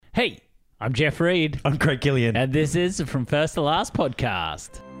I'm Jeff Reed. I'm Craig Gillian. And this is From First to Last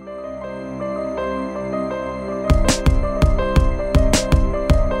podcast.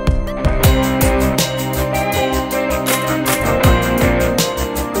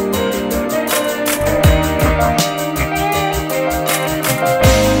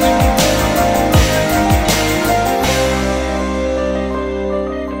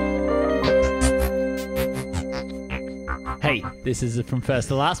 This is From First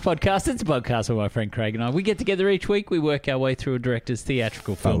to Last podcast. It's a podcast where my friend Craig and I, we get together each week. We work our way through a director's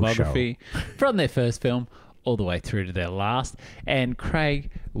theatrical filmography from their first film all the way through to their last. And Craig,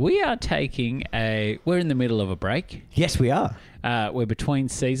 we're in the middle of a break. Yes, we are. We're between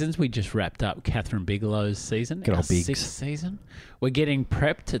seasons. We just wrapped up Catherine Bigelow's season, our sixth season. We're getting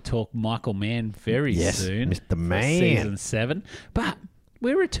prepped to talk Michael Mann very soon. Mr. Mann. Season 7. But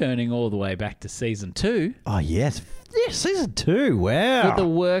we're returning all the way back to season 2. Oh, yes. Yes, season 2. Wow. With the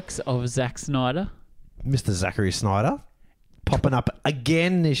works of Zack Snyder. Mr. Zachary Snyder. Popping up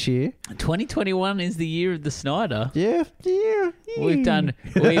again this year. 2021 is the year of the Snyder. Yeah. We've done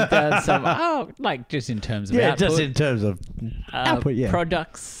some, just in terms of output. Just in terms of output,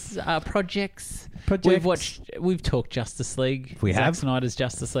 projects. We've talked Justice League. We have. Zack Snyder's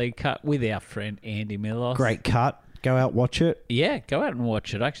Justice League cut with our friend Andy Millos. Great cut. Go out, watch it. Yeah, go out and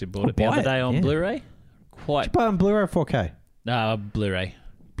watch it. I actually bought it the other day on Blu-ray. Did you buy it on Blu-ray or 4K? No, Blu-ray.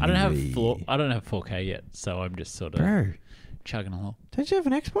 I don't have 4K yet, so I'm just sort of chugging along. Don't you have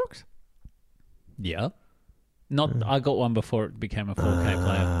an Xbox? Yeah. I got one before it became a 4K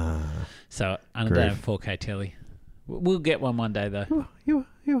player. So I don't have 4K telly. We'll get one day though. You.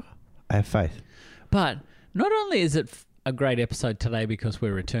 I have faith. But not only is it a great episode today because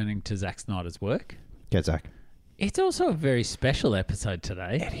we're returning to Zack Snyder's work. Get Zack. It's also a very special episode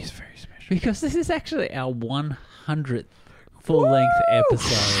today. It is very special. Because this is actually our 100th full-length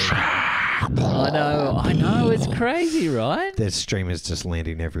episode. I know, it's crazy, right? There's streamers just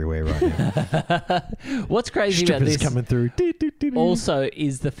landing everywhere right now. What's crazy about this coming through. also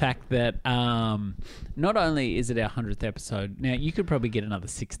is the fact that not only is it our 100th episode, now you could probably get another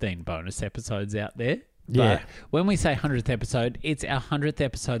 16 bonus episodes out there. But when we say 100th episode, it's our 100th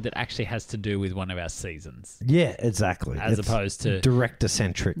episode that actually has to do with one of our seasons. Yeah, exactly. As opposed to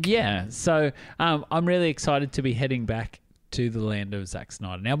director-centric. Yeah, so I'm really excited to be heading back to the land of Zack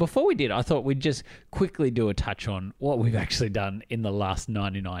Snyder. Now, before we did, I thought we'd just quickly do a touch on what we've actually done in the last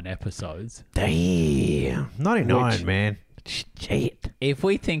 99 episodes. Damn. 99, man. Shit. If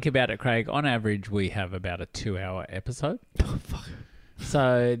we think about it, Craig, on average, we have about a 2-hour episode. Oh, fuck.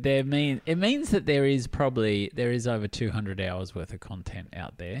 So it means that there is over 200 hours worth of content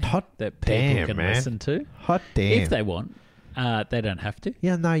out there that people can listen to. Hot damn. If they want. They don't have to.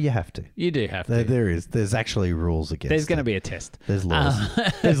 Yeah, no, you have to. You do have to. There is. There's actually rules against There's going to be a test. There's laws.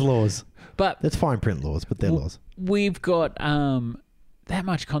 There's laws. But there's fine print laws, but they're laws. We've got that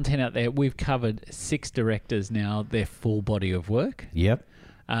much content out there. We've covered 6 directors now, their full body of work. Yep.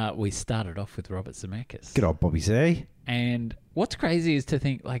 We started off with Robert Zemeckis. Good old Bobby Z. And what's crazy is to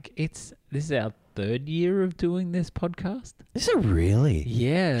think, this is our 3rd year of doing this podcast. Is it really?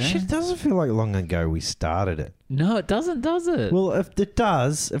 Yeah. Shit, it doesn't feel like long ago we started it. No, it doesn't, does it? Well, if it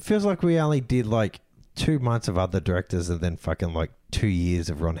does, it feels like we only did 2 months of other directors and then fucking 2 years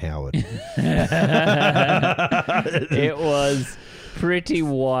of Ron Howard. It was pretty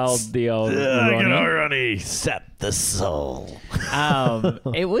wild, the old Ronnie. Sap the soul.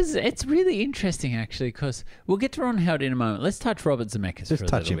 It's really interesting, actually, because we'll get to Ron Howard in a moment. Let's touch Robert Zemeckis for a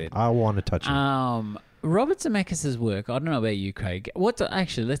little bit. I want to touch him. Robert Zemeckis' work, I don't know about you, Craig.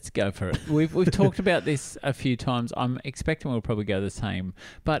 Actually, let's go for it. We've talked about this a few times. I'm expecting we'll probably go the same.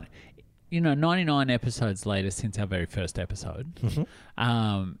 But, 99 episodes later since our very first episode,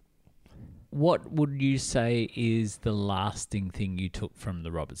 what would you say is the lasting thing you took from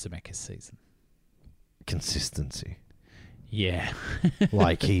the Robert Zemeckis season? Consistency. Yeah.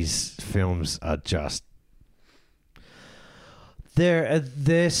 His films are just...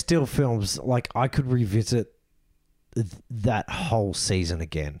 They're still films, I could revisit that whole season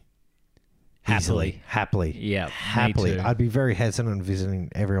again. Happily. Yeah. Happily. I'd be very hesitant visiting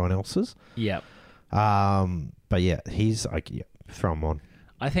everyone else's. Yep. But yeah, he's throw him on.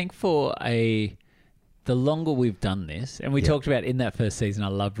 I think the longer we've done this, and we talked about in that first season, I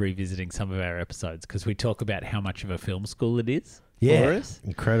love revisiting some of our episodes because we talk about how much of a film school it is for us.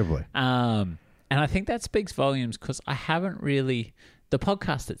 Incredibly. And I think that speaks volumes because I haven't really... The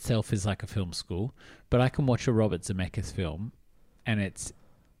podcast itself is like a film school, but I can watch a Robert Zemeckis film and it's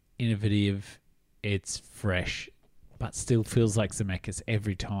innovative, it's fresh, but still feels like Zemeckis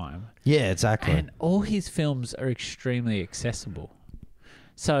every time. Yeah, exactly. And all his films are extremely accessible.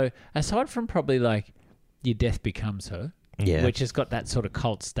 So aside from probably like Your Death Becomes Her, Yeah. which has got that sort of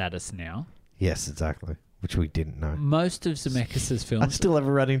cult status now, Yes, exactly. Which we didn't know. most of Zemeckis' I films, still haven't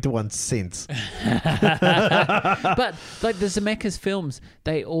run into one since. but like the Zemeckis films,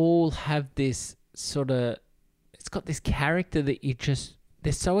 they all have this sort of, it's got this character that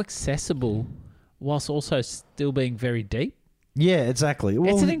they're so accessible whilst also still being very deep. Yeah, exactly.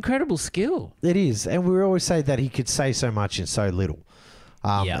 Well, It's an incredible skill. it is. And we always say that he could say so much in so little.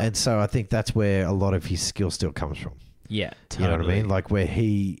 Yeah. And so I think that's where a lot of his skill still comes from. Yeah, You know what I mean? Like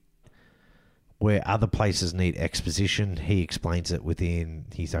where other places need exposition, he explains it within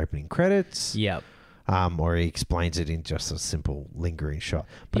his opening credits. Yep. Or he explains it in just a simple lingering shot.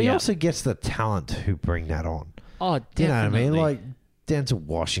 But he Yeah. also gets the talent who bring that on. Oh, definitely. You know what I mean? Like Denzel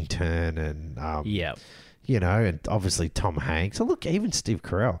Washington and yeah. you know, and obviously Tom Hanks. And look, even Steve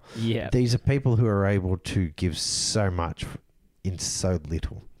Carell. Yeah. These are people who are able to give so much in so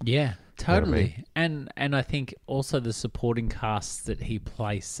little. Yeah, know what I totally. And I think also the supporting casts that he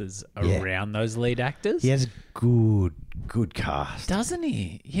places Yeah. around those lead actors. He has good cast. Doesn't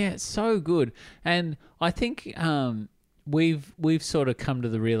he? Yeah, so good. And I think we've sort of come to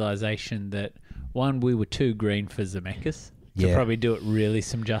the realization that one, we were too green for Zemeckis to Yeah. probably do it really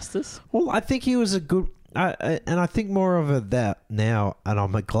some justice. Well, I think he was a good, and I think more of that now. And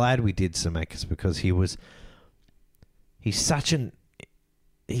I'm glad we did Zemeckis because he's such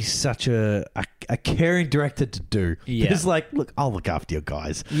a caring director to do. Yeah. He's like, look, I'll look after your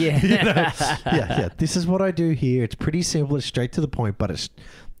guys. Yeah. You know? Yeah. This is what I do here. It's pretty simple. It's straight to the point, but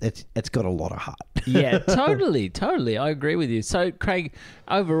it's got a lot of heart. Yeah, totally. I agree with you. So, Craig,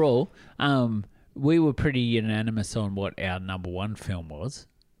 overall, we were pretty unanimous on what our number one film was,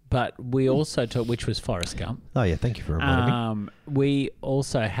 but we also took, which was Forrest Gump. Oh yeah, thank you for reminding me. We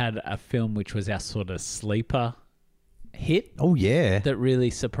also had a film which was our sort of sleeper hit Oh yeah. that really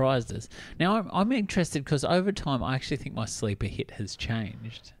surprised us. Now, I'm interested because over time, I actually think my sleeper hit has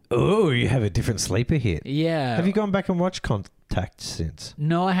changed. Oh, you have a different sleeper hit. Yeah. Have you gone back and watched Contact since?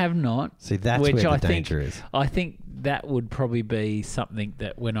 No, I have not. See, that's Which where the I think- danger is. I think that would probably be something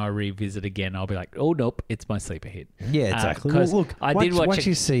that when I revisit again, I'll be like, oh, nope, it's my sleeper hit. Yeah, exactly. 'cause Well, look, I once, did watch once it-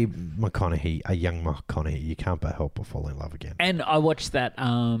 you see McConaughey, a young McConaughey, you can't but help but fall in love again. And I watched that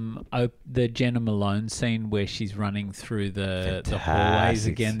the Jenna Malone scene where she's running through the hallways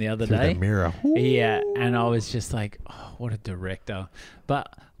Fantastic. again the other Through day. the mirror. Yeah, and I was just like, oh, what a director.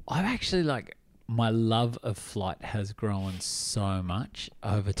 But I've actually like, my love of Flight has grown so much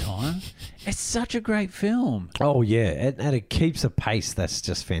over time. It's such a great film, Oh yeah, and it keeps a pace that's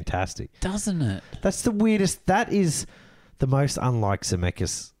just fantastic. doesn't it? That's the weirdest. That is the most unlike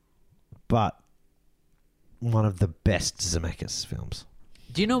Zemeckis, but one of the best Zemeckis films.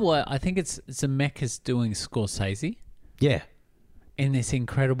 Do you know what? I think it's Zemeckis doing Scorsese Yeah, in this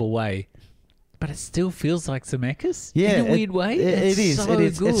incredible way, but it still feels like Zemeckis yeah, in a weird way. It is. So It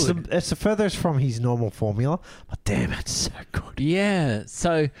is. good. It's the furthest from his normal formula, but damn, it's so good. Yeah,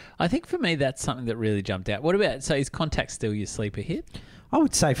 so I think for me that's something that really jumped out. What about, so is Contact still your sleeper hit? I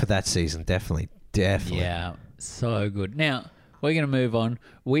would say for that season, definitely. Yeah, so good. Now, we're going to move on.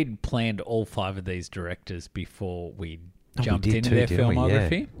 We'd planned all 5 of these directors before we we jumped did into too, their didn't we?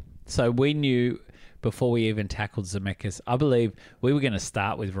 filmography. So we knew before we even tackled Zemeckis, I believe we were going to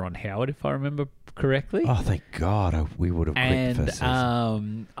start with Ron Howard, if I remember correctly. Oh, thank God, we would have quit the And first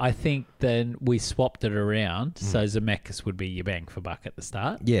season. I think then we swapped it around, Mm. so Zemeckis would be your bang for buck at the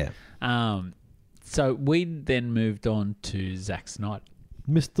start. Yeah, So we then moved on to Zack Snyder.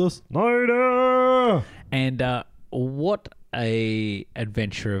 Mr. Snyder. And what a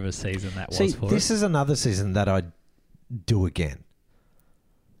adventure of a season that See, was for this us. is another season that I'd do again.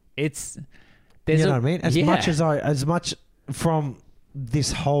 It's You know what I mean? As yeah. much from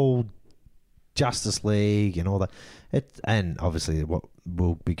this whole Justice League and all that, and obviously what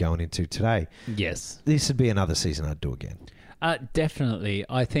we'll be going into today. Yes, This would be another season I'd do again. definitely.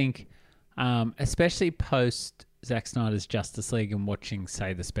 I think, especially post Zack Snyder's Justice League and watching,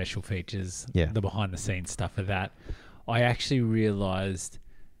 say, the special features, Yeah. the behind the scenes stuff of that, I actually realized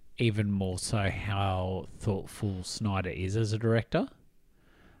even more so how thoughtful Snyder is as a director.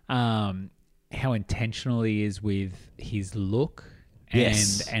 How intentional he is with his look,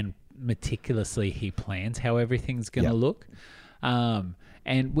 Yes. and meticulously he plans how everything's going to Yep. look.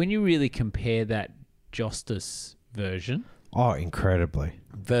 And when you really compare that Justice version Oh, incredibly.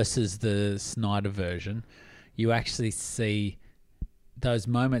 versus the Snyder version, you actually see those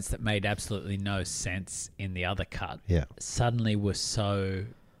moments that made absolutely no sense in the other cut Yeah. suddenly were so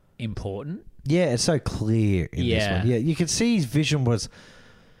important. Yeah, it's so clear in this Yeah. one. Yeah, you can see his vision was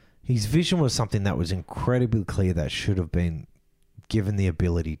something that was incredibly clear that should have been given the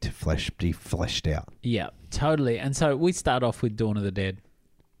ability to be fleshed out. Yeah, totally. And so we start off with Dawn of the Dead,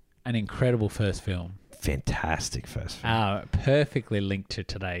 an incredible first film. Fantastic first film. Perfectly linked to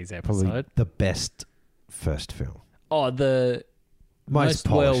today's episode. Probably the best first film. Oh, the most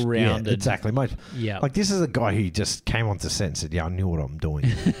polished. well-rounded. Yeah, exactly. Yeah. Like, this is a guy who just came onto set and said, yeah, I knew what I'm doing.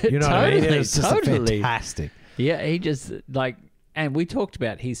 You know what I mean? It was just fantastic. Yeah, he just, like, and we talked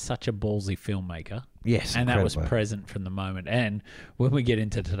about he's such a ballsy filmmaker. Yes, and that was incredibly. present from the moment. And when we get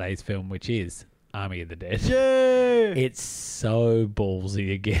into today's film, which is Army of the Dead, Yeah. it's so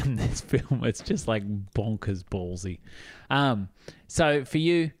ballsy again, this film. It's just like bonkers ballsy. So for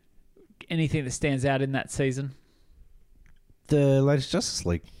you, anything that stands out in that season? The latest Justice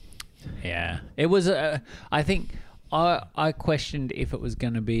League. Yeah. It was, I think, I questioned if it was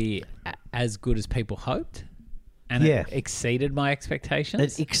going to be as good as people hoped. And it exceeded my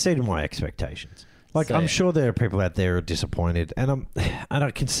expectations. It exceeded my expectations. Like, So- I'm sure there are people out there who are disappointed, and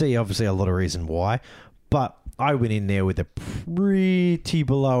I can see obviously a lot of reason why, but I went in there with a pretty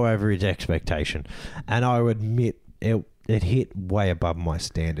below average expectation, and I would admit it hit way above my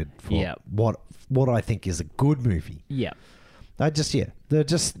standard for what I think is a good movie. Yeah. They're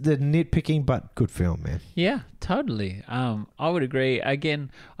nitpicking, but good film, man. Yeah, totally. I would agree.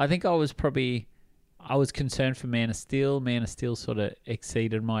 Again, I think I was concerned for Man of Steel. Man of Steel sort of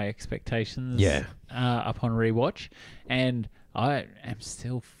exceeded my expectations upon rewatch. And I am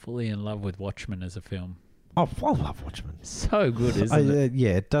still fully in love with Watchmen as a film. Oh, I love Watchmen. So good, isn't it?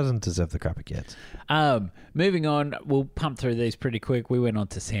 Yeah, it doesn't deserve the crap it gets. Moving on, we'll pump through these pretty quick. We went on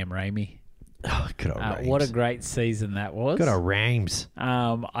to Sam Raimi. Oh, good old Rames. What a great season that was. Good old Rames.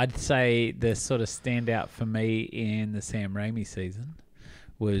 I'd say the sort of standout for me in the Sam Raimi season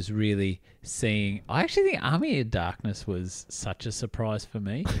was really seeing... I actually think Army of Darkness was such a surprise for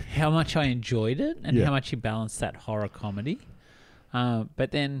me. How much I enjoyed it and how much he balanced that horror comedy.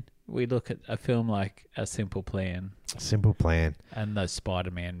 But then we look at a film like A Simple Plan. Simple Plan. And those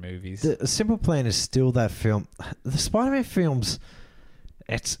Spider-Man movies. A Simple Plan is still that film. The Spider-Man films,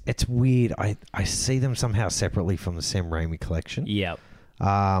 it's weird. I see them somehow separately from the Sam Raimi collection. Yep.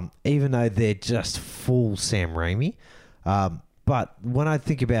 Even though they're just full Sam Raimi. But when I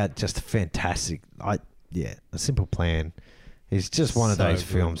think about just fantastic, A Simple Plan is just one of those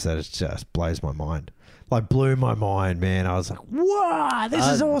films that it just blows my mind. Like, blew my mind, man. I was like, wow, this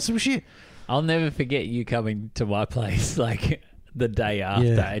is awesome shit. I'll never forget you coming to my place, like, the day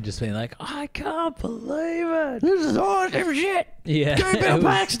after and just being like, I can't believe it. This is awesome shit. Yeah. Go Bill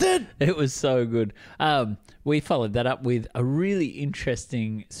Paxton. It was so good. We followed that up with a really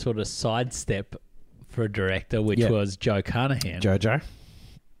interesting sort of sidestep for a director, which was Joe Carnahan. Jojo.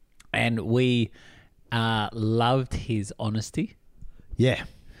 And we loved his honesty. Yeah.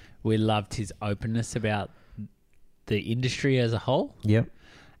 We loved his openness about the industry as a whole. Yep.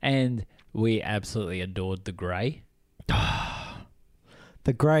 And we absolutely adored The Grey.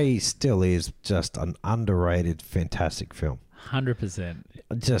 The Grey still is just an underrated, fantastic film. 100%.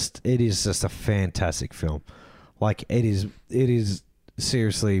 It is just a fantastic film. Like, it is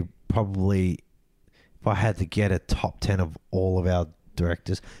seriously probably, if I had to get a top 10 of all of our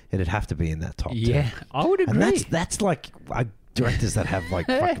directors, it'd have to be in that top 10. Yeah, I would agree. And that's like directors that have like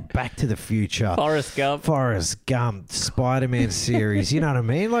fucking Back to the Future, Forrest Gump, Spider-Man series, you know what I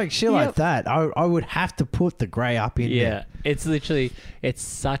mean? Like shit like that. I would have to put The Grey up in there. Yeah, it's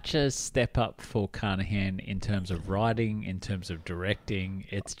such a step up for Carnahan in terms of writing, in terms of directing.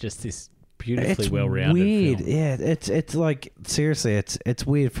 It's just this beautifully well-rounded weird. film. Yeah, it's like, seriously, it's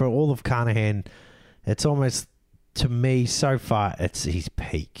weird for all of Carnahan. It's almost, to me, so far, it's his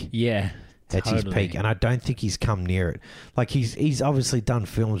peak. Yeah. That's his peak, and I don't think he's come near it. Like, he's obviously done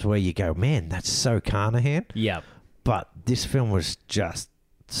films where you go, man, that's so Carnahan. Yeah. But this film was just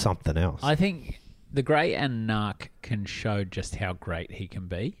something else. I think The Grey and Narc can show just how great he can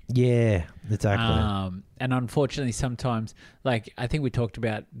be. Yeah, exactly. And unfortunately, sometimes, like, I think we talked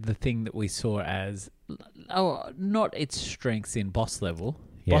about the thing that we saw as, not its strengths in Boss Level.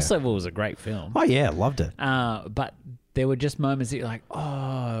 Yeah. Boss Level was a great film. Oh, yeah, loved it. But there were just moments that you're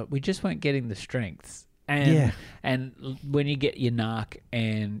like, we just weren't getting the strengths. And when you get your Narc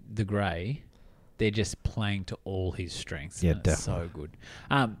and The Grey, they're just playing to all his strengths. Yeah, It's definitely. so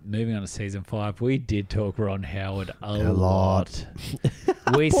good. Moving on to season 5, we did talk Ron Howard a lot.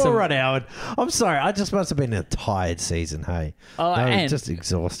 Poor Ron Howard. I'm sorry, I just must have been a tired season, hey? And just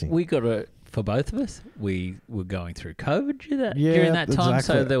exhausting. We got for both of us, we were going through COVID Yeah, during that time.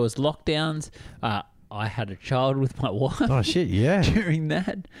 exactly. So there was lockdowns. I had a child with my wife. Oh, shit, yeah. During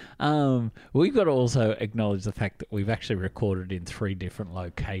that, we've got to also acknowledge the fact that we've actually recorded in 3 different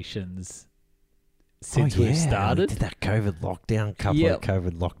locations since we've We started. did that COVID lockdown, couple Yep. of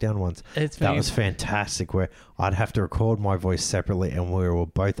COVID lockdown ones. It's That been- was fantastic, where I'd have to record my voice separately and we were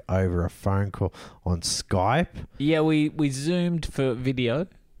both over a phone call on Skype. Yeah, we zoomed for video.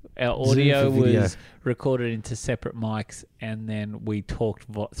 Our Zoomed audio for video. was recorded into separate mics, and then we talked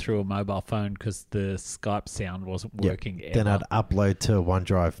through a mobile phone because the Skype sound wasn't Yep. working Then ever. I'd upload to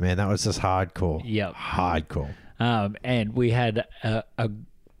OneDrive, man. That was just hardcore. Yep. Hardcore. And we had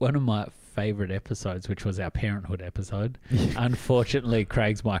one of my favorite episodes, which was our parenthood episode. Unfortunately,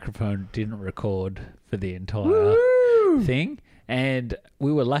 Craig's microphone didn't record for the entire thing, and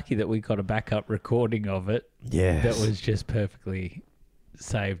we were lucky that we got a backup recording of it Yes. that was just perfectly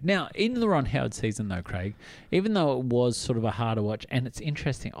saved. Now, in the Ron Howard season, though, Craig, even though it was sort of a harder watch, and it's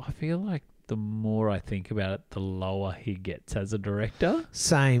interesting, I feel like the more I think about it, the lower he gets as a director.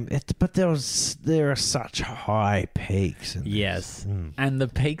 Same. But there are such high peaks. In this. Yes. Mm. And the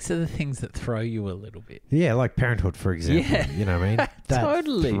peaks are the things that throw you a little bit. Yeah, like Parenthood, for example. Yeah. You know what I mean? That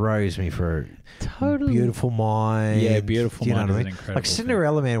Totally. throws me for Totally. Beautiful Mind. Yeah, Beautiful you know Mind what I is mean? an incredible Like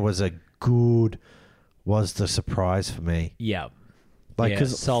Cinderella Man was was the surprise for me. Yeah. Like, yeah,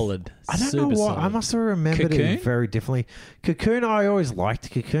 'cause solid. I don't Super know why. solid. I must have remembered Cocoon? it very differently. Cocoon, I always liked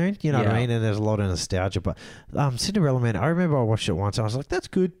Cocoon. You know what I Yeah. mean? And there's a lot of nostalgia. But Cinderella Man, I remember I watched it once. And I was like, that's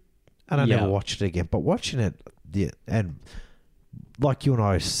good. And I Yeah. never watched it again. But watching it, and like you and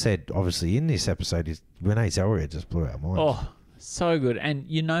I said, obviously, in this episode, is Renee Zellweger just blew our minds. Oh, so good. And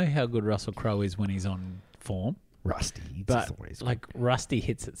you know how good Russell Crowe is when he's on form. Rusty. He's But just always like Rusty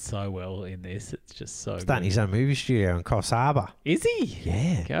hits it so well in this. It's just so starting good. his own movie studio in Coffs Harbour. Is he?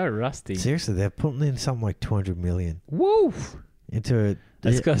 Yeah. Go Rusty. Seriously, they're putting in something like 200 million Woo! into it.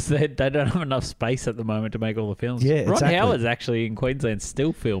 That's because they don't have enough space at the moment to make all the films. Yeah, Ron exactly. Howard's actually in Queensland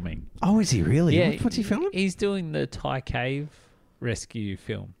still filming. Oh, is he really? Yeah, What's he filming? He's doing the Thai cave rescue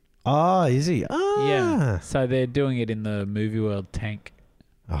film. Oh, is he? Ah. Yeah. So they're doing it in the Movie World tank.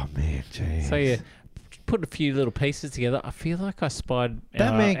 Oh, man. Geez. So yeah, put a few little pieces together. I feel like I spied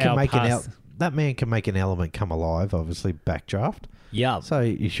That man can our make past. that man can make an element come alive, obviously, backdraft. Yeah. So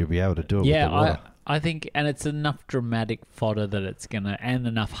you should be able to do it Yeah, with the water. I think, and it's enough dramatic fodder that it's gonna, and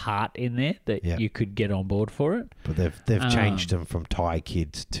enough heart in there that Yeah. you could get on board for it. But they've changed them from Thai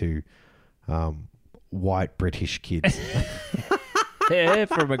kids to white British kids. Yeah,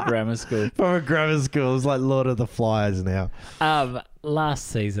 from a grammar school. From a grammar school. It's like Lord of the Flies now. Last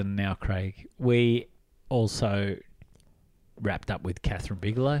season now, Craig, we also wrapped up with Catherine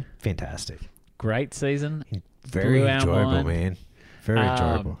Bigelow. Fantastic. Great season. Very Blew our enjoyable, mind. man. Very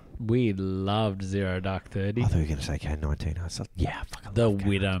enjoyable. We loved Zero Dark 30. I thought you were going to say K-19. I was like, yeah, I fucking The love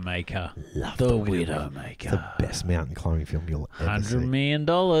K-19. Widowmaker. Love The The Widowmaker. best mountain climbing film you'll ever see. $100 million.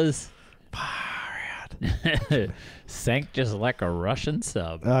 Far out. Sank just like a Russian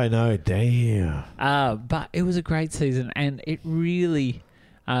sub. I know, damn. But it was a great season, and it really,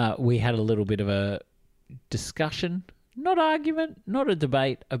 we had a little bit of a discussion, not argument, not a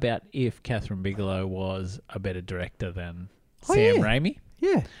debate about if Catherine Bigelow was a better director than Oh, Sam yeah. Raimi.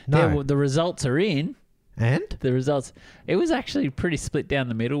 Yeah. No. The results are in. And? The results. It was actually pretty split down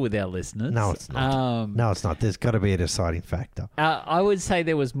the middle with our listeners. No, it's not. No, it's not. There's got to be a deciding factor. I would say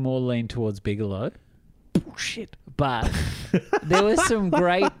there was more lean towards Bigelow. Bullshit. But there was some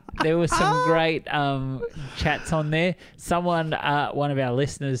great chats on there. Someone, one of our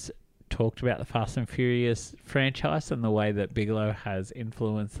listeners, talked about the Fast and Furious franchise and the way that Bigelow has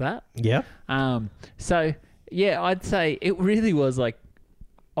influenced that. Yeah. So yeah, I'd say it really was like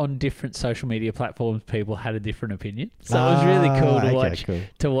on different social media platforms, people had a different opinion. So it was really cool to okay, watch. cool.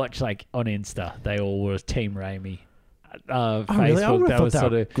 To watch, like on Insta, they all were Team Raimi. Oh, Facebook, really? I would that have was thought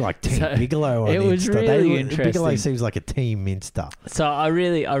sort they of were like Team so Bigelow on it was Insta. really Bigelow interesting. seems like a team Insta. So I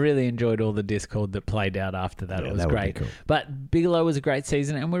really enjoyed all the Discord that played out after that. Yeah, It was that would be great. cool. But Bigelow was a great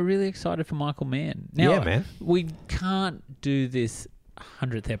season, and we're really excited for Michael Mann. Now, Yeah, man. we can't do this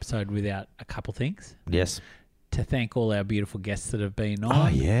 100th episode without a couple things. Yes. To thank all our beautiful guests that have been on. Oh,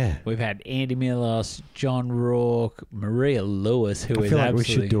 yeah. We've had Andy Milos, John Rourke, Maria Lewis, who I is feel like we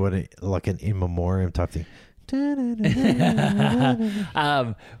absolutely... should do it like an in memoriam type thing.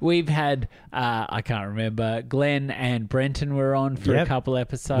 We've had I can't remember, Glenn and Brenton were on for a Yep. couple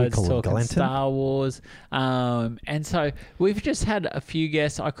episodes call him talking Glenton. Star Wars, and so we've just had a few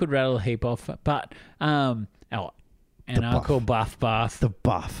guests. I could rattle a heap off, but and The Uncle Buff. The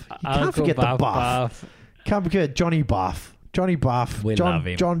Buff. You can't Uncle forget the Buff. Can't forget Johnny Buff. Johnny Buff. We John, love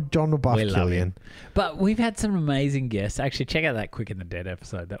him. John the Buff We love Killian. him. But we've had some amazing guests. Actually, check out that Quick and the Dead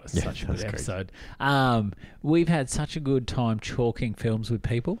episode. That was Yeah, such a that was good great. episode. We've had such a good time chalking films with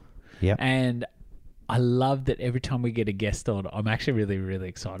people. Yep. And I love that every time we get a guest on, I'm actually really, really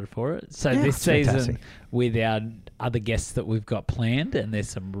excited for it. So Yeah, this it's season, fantastic. with our other guests that we've got planned, and there's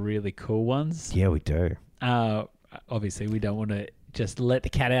some really cool ones. Yeah, we do. Obviously, we don't want to just let the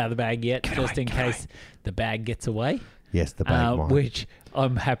cat out of the bag yet, in case the bag gets away. Yes, the bag wine. Which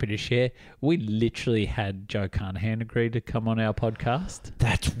I'm happy to share. We literally had Joe Carnahan agree to come on our podcast.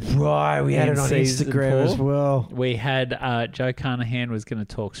 That's right. We had In it on season Instagram 4. as well. We had Joe Carnahan was going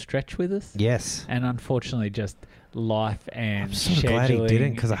to talk stretch with us. Yes. And unfortunately, just life and I'm sort of scheduling. glad he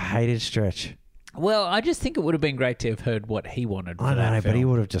didn't because I hated Stretch. Well, I just think it would have been great to have heard what he wanted for I that know, film. but he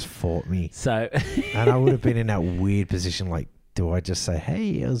would have just fought me. So, And I would have been in that weird position like, do I just say,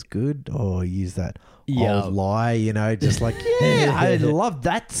 hey, it was good? Or use that old lie, just like, yeah, I love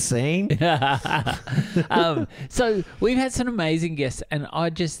that scene. So we've had some amazing guests, and I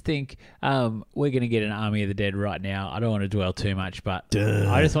just think we're going to get an Army of the Dead right now. I don't want to dwell too much, but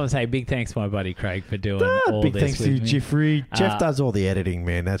I just want to say big thanks to my buddy Craig for doing all Big this thanks with to me. Jeffrey. Jeff does all the editing,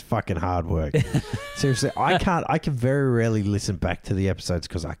 man. That's fucking hard work. Seriously, I can very rarely listen back to the episodes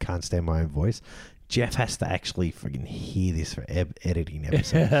because I can't stand my own voice. Jeff has to actually fucking hear this for editing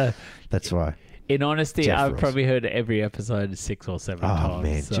episodes. That's why. In honesty, Jeff I've rules. probably heard every episode 6 or 7 times. Oh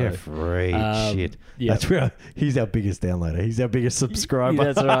man, so, Jeff Reed, shit. yeah. That's where he's our biggest downloader. He's our biggest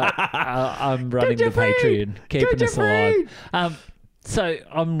subscriber. That's right. I'm running the Jeff Reed! Patreon, keeping Go us Jeff alive. Reed! So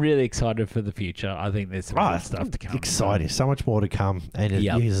I'm really excited for the future. I think there's some good stuff to come. Exciting. So much more to come, and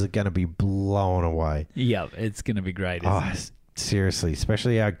Yep. you are going to be blown away. Yeah, it's going to be great. Isn't it? Seriously,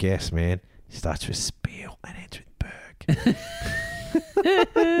 especially our guest, man. He starts with Spiel and ends with Berg.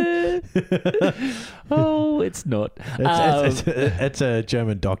 Oh, it's not. It's a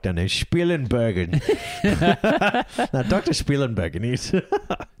German doctor named Spielenbergen. No, Dr. Spielenbergen is.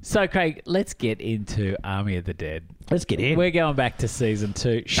 So, Craig, let's get into Army of the Dead. Let's get in. We're going back to season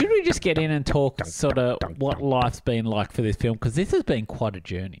 2. Should we just get in and talk sort of what life's been like for this film? Because this has been quite a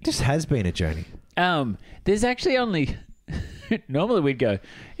journey. This has been a journey. There's actually only... Normally we'd go,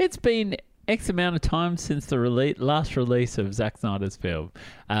 it's been X amount of time since the last release of Zack Snyder's film.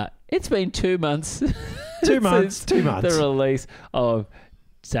 It's been 2 months. 2 months. since 2 months. The release of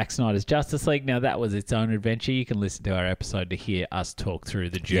Zack Snyder's Justice League. Now, that was its own adventure. You can listen to our episode to hear us talk through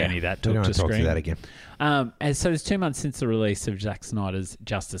the journey that we took don't to want to talk screen. through that again. And so it's 2 months since the release of Zack Snyder's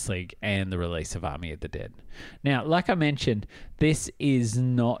Justice League and the release of Army of the Dead. Now, like I mentioned, this is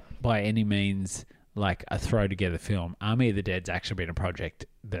not by any means like a throw-together film. Army of the Dead's actually been a project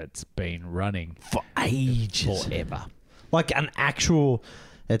that's been running For ages. forever. Like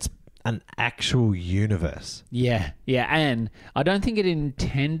it's an actual universe. Yeah, and I don't think it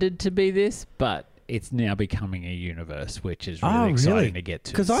intended to be this, but it's now becoming a universe, which is really exciting to get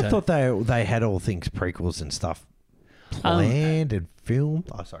to. Because I thought they had all things prequels and stuff planned and filmed.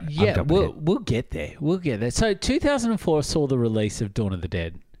 Oh, sorry. Yeah, we'll get there. We'll get there. So 2004 saw the release of Dawn of the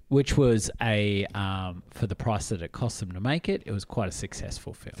Dead, which was a for the price that it cost them to make it, it was quite a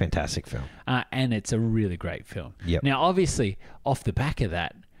successful film. Fantastic film. And it's a really great film. Yep. Now, obviously, off the back of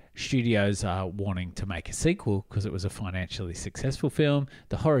that, studios are wanting to make a sequel because it was a financially successful film.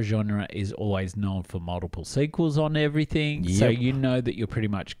 The horror genre is always known for multiple sequels on everything. So Yep. you know that you're pretty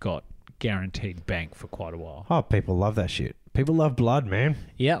much got guaranteed bank for quite a while. Oh, people love that shit. People love blood, man.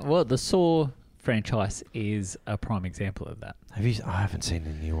 Yeah, well, the Saw franchise is a prime example of that. Have you? I haven't seen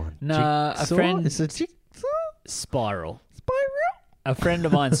the new one. No, a friend... It's a Jigsaw? Spiral. Spiral? A friend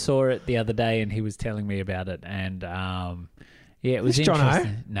of mine saw it the other day and he was telling me about it, and yeah, it was It's Jono.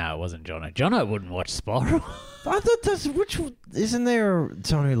 interesting. No, it wasn't Jono. Jono wouldn't watch Spiral. I thought that's isn't there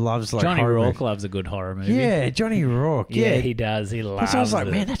someone who loves like Johnny horror Rourke movies? loves a good horror movie. Yeah, Johnny Rourke. Yeah, he does. He loves So I was like,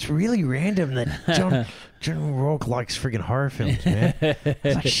 it. man, that's really random that John Rourke likes friggin' horror films, man. I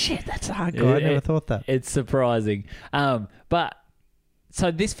was like, shit, that's a hard guy. I never thought that. It's surprising. But so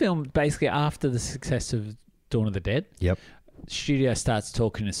this film, basically after the success of Dawn of the Dead, Yep. studio starts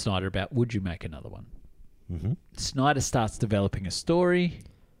talking to Snyder about, would you make another one? Mm-hmm. Snyder starts developing a story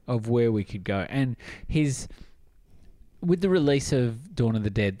of where we could go. And with the release of Dawn of the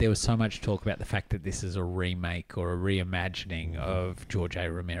Dead, there was so much talk about the fact that this is a remake or a reimagining of George A.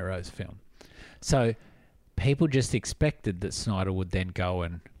 Romero's film. So people just expected that Snyder would then go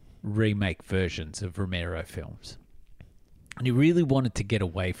and remake versions of Romero films. And he really wanted to get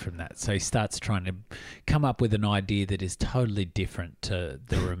away from that. So he starts trying to come up with an idea that is totally different to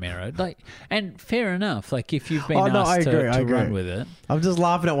the Romero. And fair enough. Like, if you've been asked to run with it. I'm just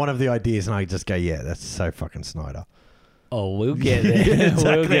laughing at one of the ideas and I just go, yeah, that's so fucking Snyder. Oh, we'll get there.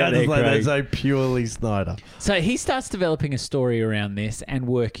 We'll get there, Craig. That's so purely Snyder. So he starts developing a story around this and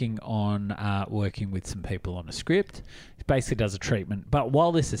working with some people on a script. He basically does a treatment. But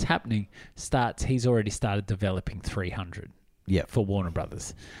while this is happening, he's already started developing 300 for Warner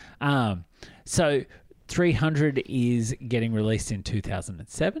Brothers. So 300 is getting released in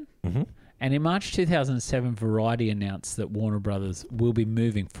 2007. Mm-hmm. And in March 2007, Variety announced that Warner Brothers will be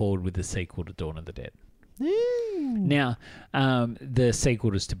moving forward with the sequel to Dawn of the Dead. Now, the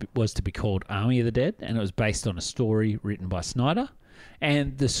sequel was to be called Army of the Dead, and it was based on a story written by Snyder.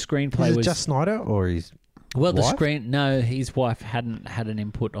 And the screenplay was just Snyder or his wife? No, his wife hadn't had an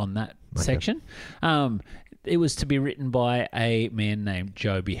input on that section. It was to be written by a man named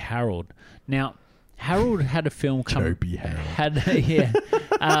Joby Harold. Now, Harold had a film come. Joby Harold.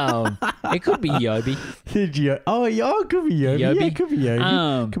 It could be Yobi. It could be Yobi. Yeah, it could be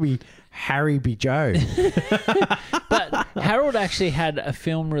Yobi. Could be Harry B. Joe. But Harold actually had a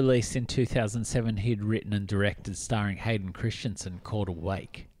film released in 2007 he'd written and directed starring Hayden Christensen called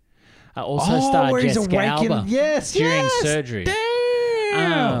Awake. Also starred Jessica Alba during surgery.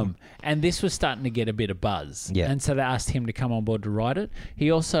 Damn. And this was starting to get a bit of buzz. Yeah. And so they asked him to come on board to write it.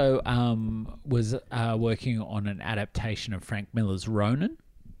 He also was working on an adaptation of Frank Miller's Ronin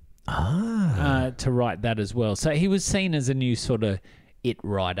to write that as well. So he was seen as a new sort of it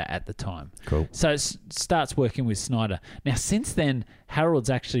writer at the time. Cool. So starts working with Snyder. Now, since then, Harold's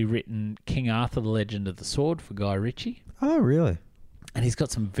actually written King Arthur, The Legend of the Sword for Guy Ritchie. Oh, really? And he's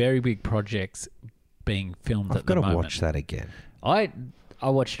got some very big projects being filmed at the moment. I've got to watch that again. I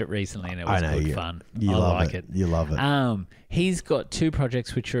watched it recently and it was good fun. I like it. You love it. He's got 2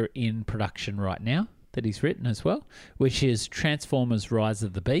 projects which are in production right now that he's written as well, which is Transformers Rise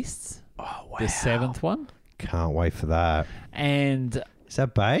of the Beasts. Oh, wow. The 7th one. Can't wait for that. And is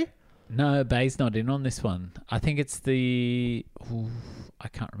that Bay? No, Bay's not in on this one. I think it's the... I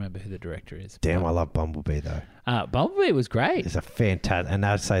can't remember who the director is. Damn, I love Bumblebee, though. Bumblebee was great. It's a fantastic... And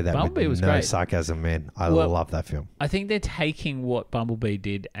I'd say that Bumblebee with was no great. sarcasm, man. I love that film. I think they're taking what Bumblebee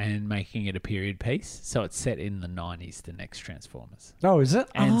did and making it a period piece. So it's set in the 90s, the next Transformers. Oh, is it?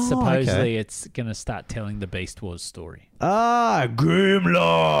 And supposedly it's going to start telling the Beast Wars story. Grimlock!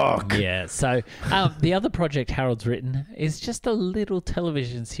 Yeah, so the other project Harold's written is just a little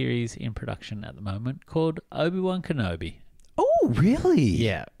television series in production at the moment called Obi-Wan Kenobi. Oh, really?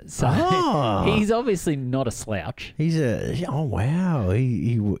 Yeah. So he's obviously not a slouch. He's a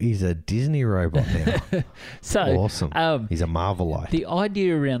Disney robot now. So awesome. He's a Marvelite. The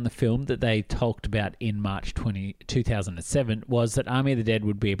idea around the film that they talked about in March 2007 was that Army of the Dead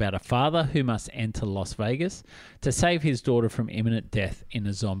would be about a father who must enter Las Vegas to save his daughter from imminent death in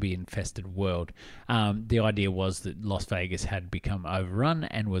a zombie-infested world. The idea was that Las Vegas had become overrun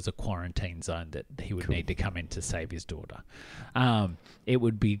and was a quarantine zone that he would need to come in to save his daughter. It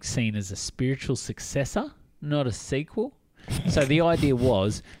would be seen as a spiritual successor, not a sequel. So the idea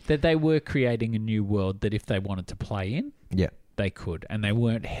was that they were creating a new world that if they wanted to play in, they could, and they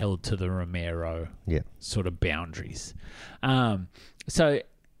weren't held to the Romero sort of boundaries. So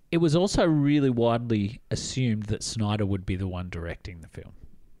it was also really widely assumed that Snyder would be the one directing the film.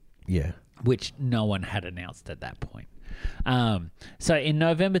 Yeah. Which no one had announced at that point. So in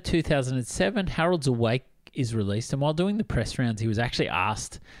November 2007, Harold's Awake is released, and while doing the press rounds, he was actually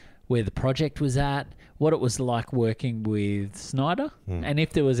asked where the project was at, what it was like working with Snyder, and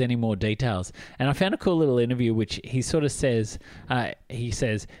if there was any more details. And I found a cool little interview which he sort of says,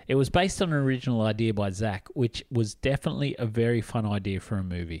 it was based on an original idea by Zach, which was definitely a very fun idea for a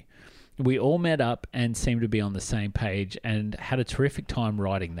movie. We all met up and seemed to be on the same page and had a terrific time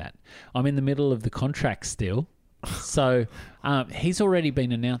writing that. I'm in the middle of the contract still. So he's already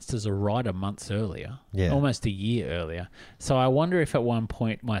been announced as a writer months earlier, almost a year earlier. So I wonder if at one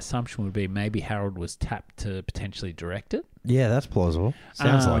point my assumption would be maybe Harold was tapped to potentially direct it. Yeah, that's plausible.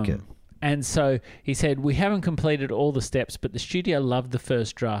 Sounds like it. And so he said, we haven't completed all the steps, but the studio loved the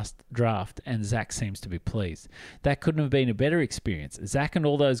first draft, and Zach seems to be pleased. That couldn't have been a better experience. Zach and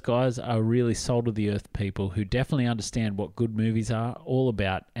all those guys are really soul-to-the-earth people who definitely understand what good movies are all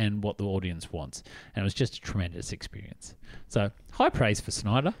about and what the audience wants. And it was just a tremendous experience. So high praise for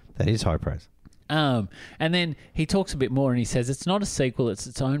Snyder. That is high praise. And then he talks a bit more and he says it's not a sequel, it's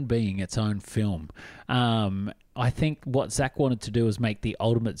its own being, its own film. I think what Zach wanted to do was make the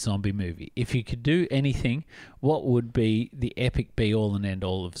ultimate zombie movie. If you could do anything, what would be the epic be-all and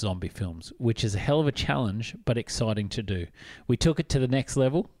end-all of zombie films, which is a hell of a challenge, but exciting to do. We took it to the next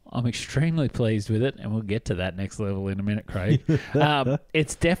level. I'm extremely pleased with it, and we'll get to that next level in a minute, Craig.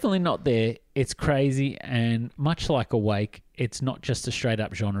 It's definitely not there it's crazy, and much like Awake, it's not just a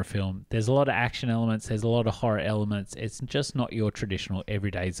straight-up genre film. There's a lot of action elements. There's a lot of horror elements. It's just not your traditional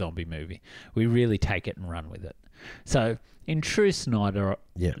everyday zombie movie. We really take it and run with it. So, in true Snyder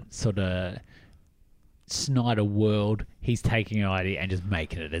sort of Snyder world, he's taking an idea and just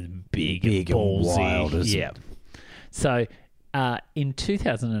making it as big and ballsy. And wild, yeah. So, in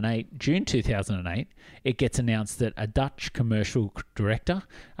 2008, June 2008, it gets announced that a Dutch commercial director,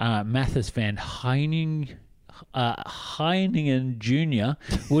 Mathis van Heiningen Jr.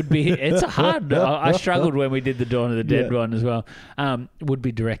 would be... It's a hard... I struggled when we did the Dawn of the Dead one as well. Would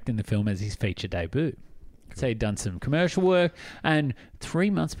be directing the film as his feature debut. So he'd done some commercial work, and 3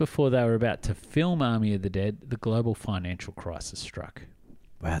 months before they were about to film Army of the Dead, the global financial crisis struck.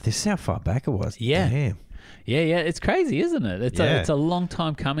 Wow, this is how far back it was. Yeah. Damn. Yeah, it's crazy, isn't it? It's a long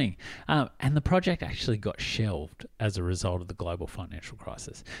time coming. And the project actually got shelved as a result of the global financial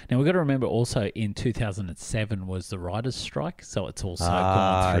crisis. Now, we've got to remember also in 2007 was the writers' strike, so it's also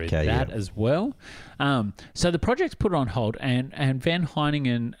gone through as well. So the project's put on hold, and Van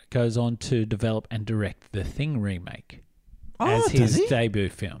Heiningen goes on to develop and direct The Thing remake as his debut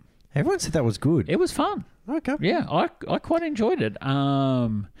film. Everyone said that was good. It was fun. Okay. Yeah, I quite enjoyed it.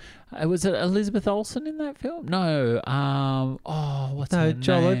 Was it Elizabeth Olsen in that film? No. What's her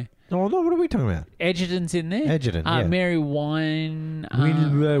name? No, what are we talking about? Edgerton's in there. Edgerton, yeah. Mary Wine...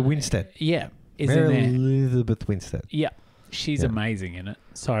 Winstead. Yeah, is Mary in there. Elizabeth Winstead. Yeah. She's amazing in it.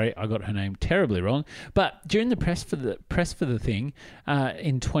 Sorry, I got her name terribly wrong. But during the press for the thing,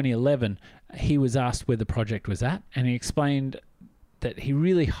 in 2011, he was asked where the project was at, and he explained that he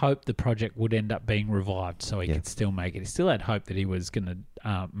really hoped the project would end up being revived so he could still make it. He still had hope that he was going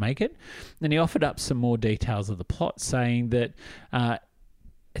to make it. Then he offered up some more details of the plot, saying that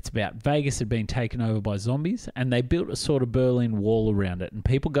it's about Vegas had been taken over by zombies, and they built a sort of Berlin Wall around it, and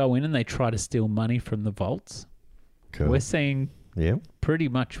people go in and they try to steal money from the vaults. Cool. We're seeing pretty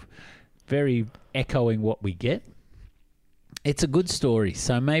much very echoing what we get. It's a good story,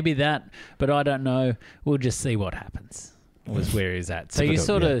 so maybe that, but I don't know. We'll just see what happens. Was where he's at. So you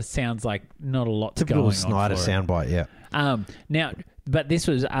sort of sounds like not a lot's going on. Typical Snyder soundbite, yeah. Now, but this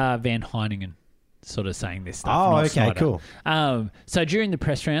was Van Heiningen sort of saying this stuff. Oh, okay, Snyder. cool. So during the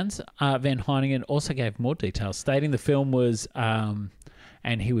press rounds, Van Heiningen also gave more details, stating the film was,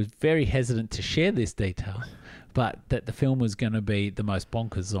 and he was very hesitant to share this detail, but that the film was going to be the most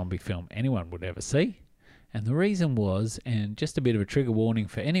bonkers zombie film anyone would ever see. And the reason was, and just a bit of a trigger warning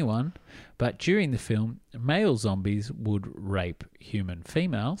for anyone, but during the film, male zombies would rape human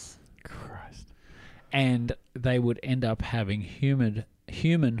females. Christ. And they would end up having human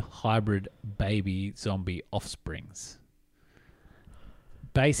hybrid baby zombie offsprings.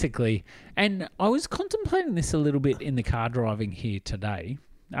 Basically, and I was contemplating this a little bit in the car driving here today,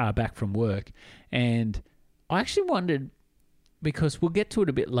 back from work, and I actually wondered, because we'll get to it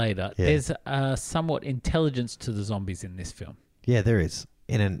a bit later, there's somewhat intelligence to the zombies in this film. Yeah, there is.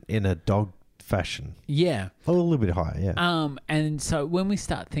 In a dog fashion. Yeah. A little bit higher, yeah. And so when we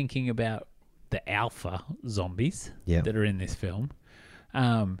start thinking about the alpha zombies that are in this film,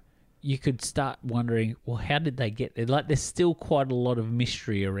 you could start wondering, well, how did they get there? Like, there's still quite a lot of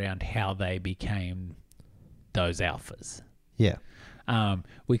mystery around how they became those alphas. Yeah.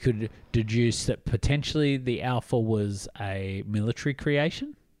 We could deduce that potentially the alpha was a military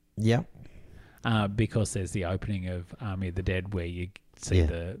creation. Yeah. Because there's the opening of Army of the Dead where you see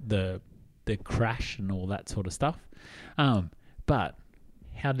the crash and all that sort of stuff. But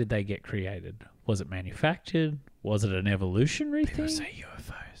how did they get created? Was it manufactured? Was it an evolutionary thing? People say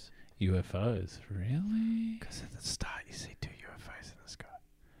UFOs. UFOs, really? Because at the start you see 2 UFOs in the sky.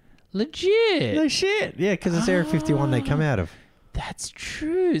 Legit? No shit. Yeah, because it's Area 51 they come out of. That's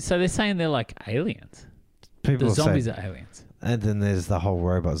true. So they're saying they're like aliens. People the zombies are aliens. And then there's the whole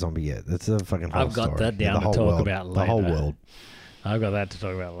robot zombie. Yeah, that's a fucking whole I've got story. that down to talk about later. The whole world. I've got that to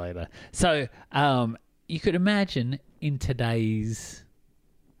talk about later. So you could imagine in today's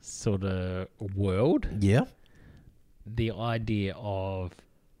sort of world, the idea of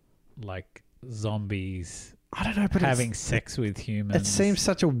like zombies, I don't know, but having sex with humans. It seems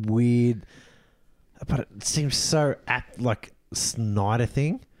such a weird, but it seems so like Snyder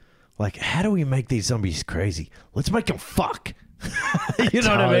thing. Like, how do we make these zombies crazy? Let's make them fuck. You know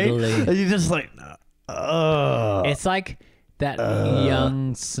what I mean? And you're just like, it's like that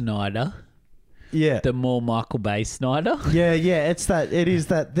young Snyder. Yeah. The more Michael Bay Snyder. Yeah. It's that. It is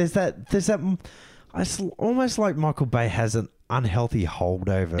that. There's that. It's almost like Michael Bay has an unhealthy hold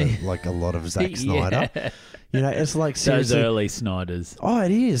over like a lot of Zack Snyder. You know, it's like seriously, those early Snyders. Oh,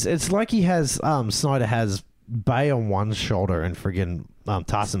 it is. It's like he has Snyder has Bay on one shoulder and friggin'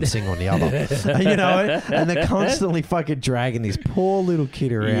 Tarsem Singh on the other. You know, and they're constantly fucking dragging this poor little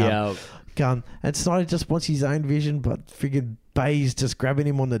kid around. Going, and Snyder just wants his own vision, but figured Bay's just grabbing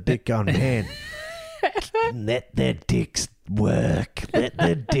him on the dick going, man, let their dicks work. Let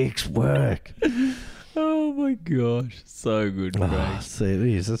their dicks work. Oh my gosh, so good, Craig. See, it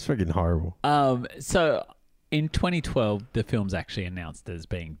is. That's freaking horrible. So in 2012, the film's actually announced as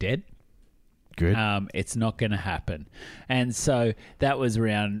being dead. Good. It's not going to happen. And so that was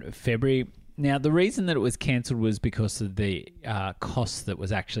around February. Now, the reason that it was cancelled was because of the costs that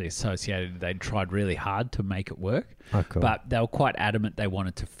was actually associated. They'd tried really hard to make it work. Oh, cool. But they were quite adamant they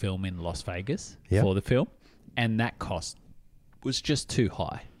wanted to film in Las Vegas for the film. And that cost was just too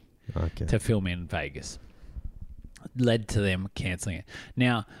high to film in Vegas. Led to them cancelling it.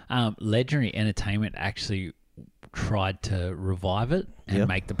 Now, Legendary Entertainment actually tried to revive it and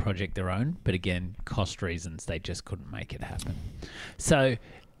make the project their own, but again, cost reasons, they just couldn't make it happen. So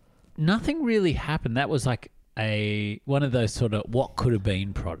nothing really happened. That was like one of those sort of what could have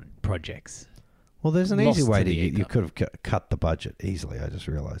been projects. Well, there's an easy way to you could have cut the budget easily. I just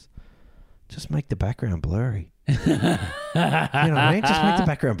realised. Just make the background blurry. You know what I mean? Just make the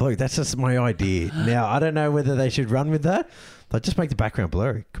background blurry. That's just my idea. Now, I don't know whether they should run with that, but just make the background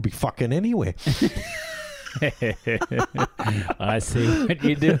blurry. Could be fucking anywhere. I see what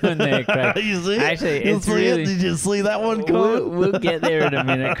you're doing there, Craig. You see? Actually, it's really... Did you see that one, Colin? We'll get there in a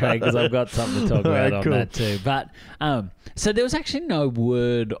minute, Craig, because I've got something to talk about on that too. But so there was actually no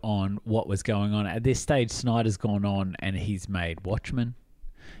word on what was going on. At this stage, Snyder's gone on and he's made Watchmen.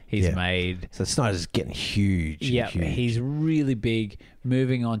 He's made... So Snyder's getting huge. Yeah, he's really big.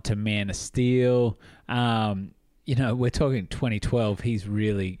 Moving on to Man of Steel. You know, we're talking 2012. He's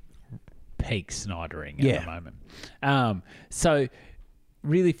really peak Snydering at the moment. So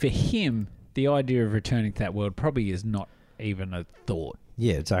really for him, the idea of returning to that world probably is not even a thought.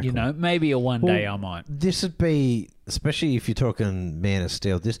 Yeah, exactly. You know, maybe day I might. This would be, especially if you're talking Man of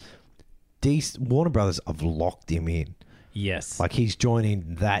Steel, these Warner Brothers have locked him in. Yes. Like he's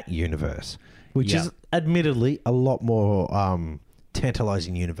joining that universe, which is admittedly a lot more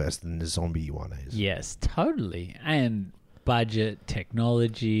tantalizing universe than the zombie one is. Yes, totally. And budget,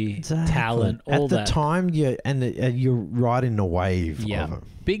 technology, talent, all that. At the time, you're riding the wave of it.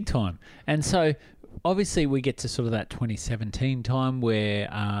 Big time. And so obviously we get to sort of that 2017 time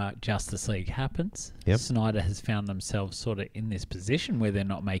where Justice League happens. Yep. Snyder has found themselves sort of in this position where they're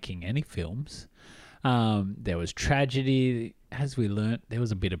not making any films. There was tragedy, as we learnt. There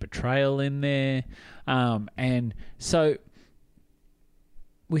was a bit of betrayal in there. And so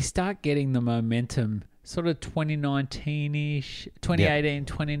we start getting the momentum sort of 2019-ish, 2018,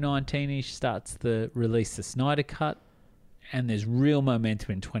 2019-ish starts the release the Snyder Cut. And there's real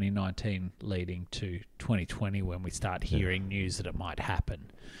momentum in 2019 leading to 2020 when we start hearing news that it might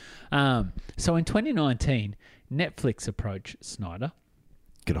happen. So in 2019, Netflix approached Snyder.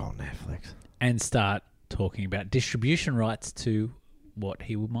 Good old Netflix. And start talking about distribution rights to what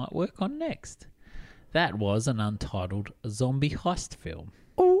he might work on next. That was an untitled zombie heist film.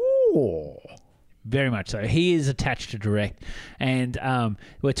 Oh, very much so. He is attached to direct, and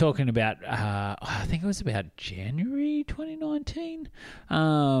we're talking about, I think it was about January 2019,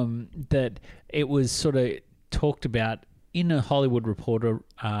 that it was sort of talked about in a Hollywood Reporter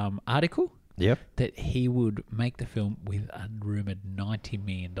article. Yep. That he would make the film with a rumoured $90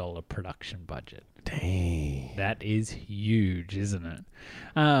 million production budget. Dang. That is huge, isn't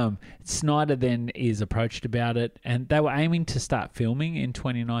it? Snyder then is approached about it, and they were aiming to start filming in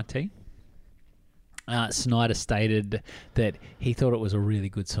 2019. Snyder stated that he thought it was a really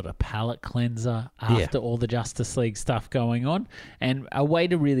good sort of palate cleanser after all the Justice League stuff going on, and a way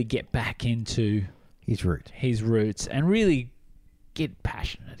to really get back into his roots and really get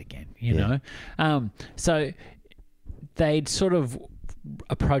passionate again, you know? So they'd sort of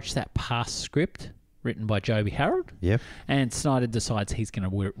approached that past script written by Joby Harold. Yep. And Snyder decides he's going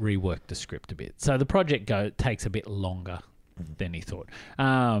to rework the script a bit. So the project takes a bit longer than he thought.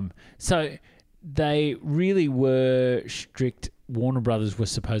 So they really were strict. Warner Brothers was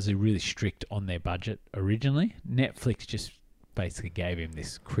supposedly really strict on their budget originally. Netflix just basically gave him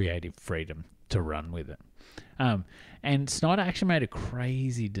this creative freedom to run with it. And Snyder actually made a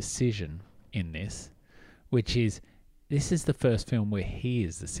crazy decision in this, which is this is the first film where he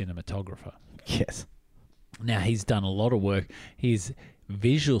is the cinematographer. Yes. Now, he's done a lot of work. His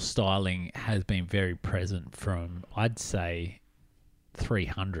visual styling has been very present from, I'd say,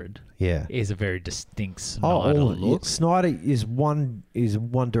 300. Yeah. Is a very distinct Snyder look. Snyder is one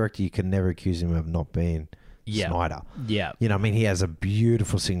director you can never accuse him of not being Yeah. Snyder. Yeah. You know, I mean, he has a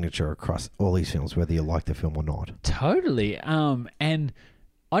beautiful signature across all these films, whether you like the film or not. Totally. And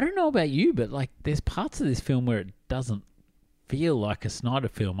I don't know about you, but like, there's parts of this film where it doesn't feel like a Snyder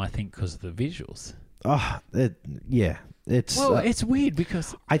film, I think, because of the visuals. Oh, yeah. It's It's weird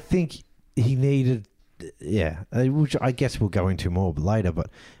because I think he needed, which I guess we'll go into more later, but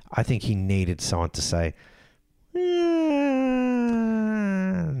I think he needed someone to say, do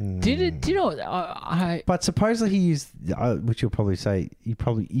you know? I But supposedly he used, which you'll probably say, he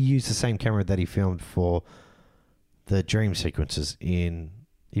used the same camera that he filmed for the dream sequences in.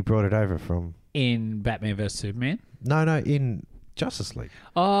 He brought it over from in Batman vs Superman. in Justice League.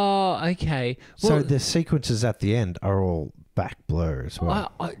 Oh, okay. So Well, the sequences at the end are all back blur as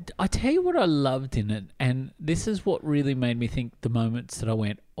well. I tell you what I loved in it, and this is what really made me think the moments that I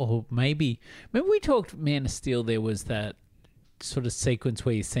went, oh, maybe we talked Man of Steel, there was that sort of sequence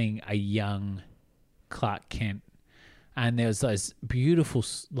where you're seeing a young Clark Kent, and there's those beautiful,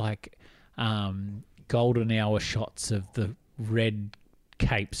 like, golden hour shots of the red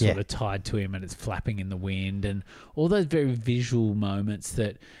cape sort of tied to him and it's flapping in the wind, and all those very visual moments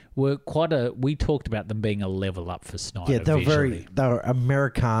that were we talked about them being a level up for Snyder. Yeah, they visually. they were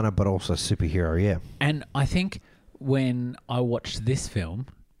Americana but also superhero, yeah. And I think when I watched this film,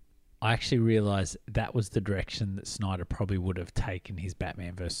 I actually realised that was the direction that Snyder probably would have taken his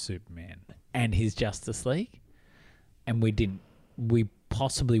Batman vs Superman and his Justice League, and we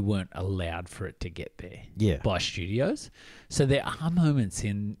possibly weren't allowed for it to get there by studios. So there are moments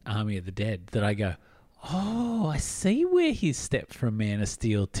in Army of the Dead that I go, oh, I see where his step from Man of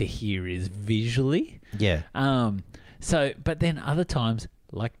Steel to here is visually. Yeah. But then other times,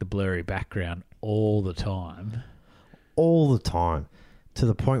 like the blurry background all the time. All the time. To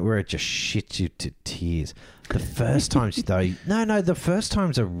the point where it just shits you to tears. The first times, though... the first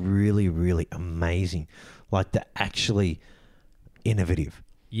times are really, really amazing. Like, they're actually innovative.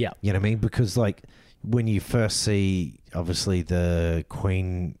 Yeah. You know what I mean? Because, like, when you first see, obviously, the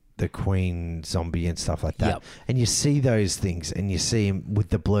Queen zombie and stuff like that, and you see those things and you see him with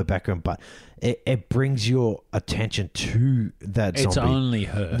the blur background, but it brings your attention to that zombie. It's only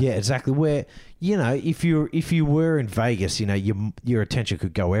her. Yeah, exactly. Where, you know, if you were in Vegas, you know, your attention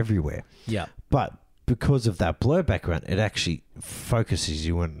could go everywhere. Yeah. But because of that blur background, it actually focuses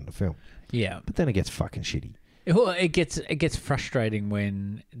you in the film. Yeah. But then it gets fucking shitty. Well, it gets frustrating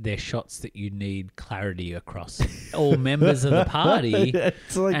when there's shots that you need clarity across all members of the party.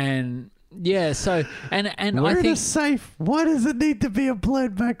 It's like, and yeah, so and we're I in think a safe. Why does it need to be a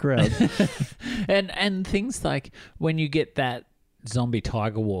blurred background? and things like when you get that zombie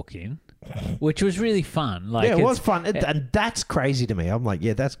tiger walk in, which was really fun. Like, yeah, it was fun, and that's crazy to me. I'm like,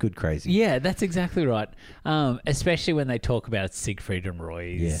 yeah, that's good crazy. Yeah, that's exactly right. Especially when they talk about Siegfried and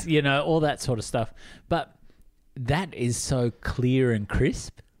Roy's, you know, all that sort of stuff. But that is so clear and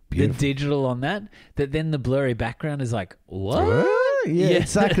crisp. Beautiful. The digital on that then the blurry background is like, what? Yeah,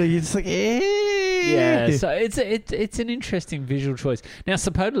 exactly. It's like, yeah. So it's an interesting visual choice. Now,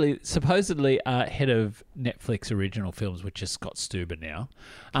 supposedly, head of Netflix original films, which is Scott Stuber now,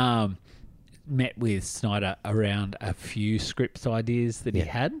 met with Snyder around a few script ideas that he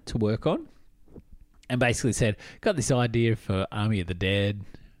had to work on, and basically said, got this idea for Army of the Dead,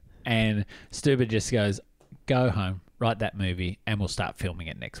 and Stuber just goes, go home, write that movie, and we'll start filming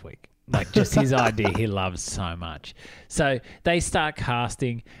it next week. Like, just his idea he loves so much. So they start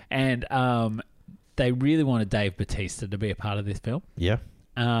casting, and they really wanted Dave Bautista to be a part of this film. Yeah.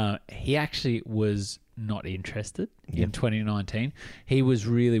 He actually was not interested in 2019. He was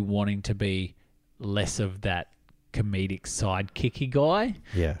really wanting to be less of that comedic sidekicky guy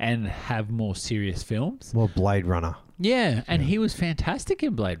and have more serious films. More Blade Runner. Yeah, and he was fantastic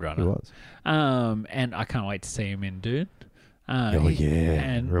in Blade Runner. He was. And I can't wait to see him in Dune.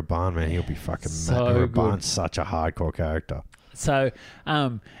 And Raban, man, he'll be fucking so mad. Raban's good. such a hardcore character. So,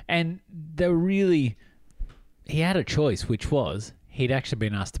 and he had a choice, which was he'd actually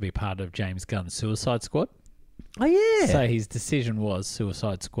been asked to be part of James Gunn's Suicide Squad. Oh, yeah. So his decision was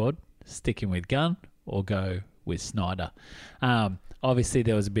Suicide Squad, sticking with Gunn, or go with Snyder. Obviously,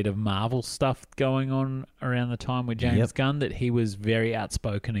 there was a bit of Marvel stuff going on around the time with James Gunn that he was very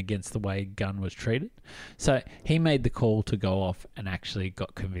outspoken against the way Gunn was treated. So he made the call to go off and actually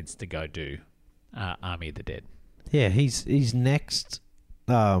got convinced to go do Army of the Dead. Yeah, he's next.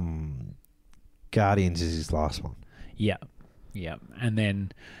 Guardians is his last one. Yeah. And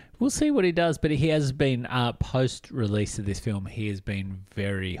then We'll see what he does, but he has been, post-release of this film, he has been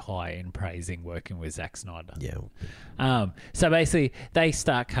very high in praising working with Zack Snyder. Yeah. So basically, they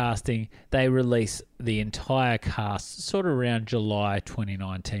start casting. They release the entire cast sort of around July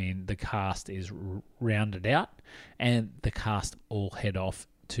 2019. The cast is rounded out, and the cast all head off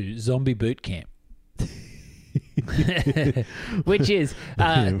to Zombie Boot Camp. Which is...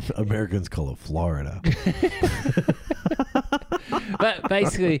 Americans call it Florida. But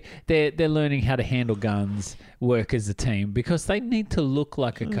basically, they're learning how to handle guns, work as a team, because they need to look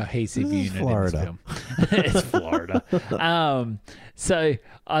like a cohesive unit Florida. in this film. It's Florida. So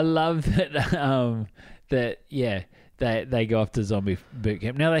I love that, they go off to Zombie Boot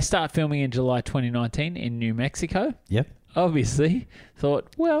Camp. Now, they start filming in July 2019 in New Mexico. Yep. Obviously, thought,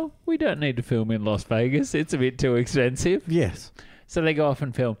 well, we don't need to film in Las Vegas. It's a bit too expensive. Yes. So they go off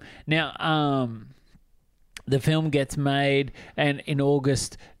and film. Now, the film gets made, and in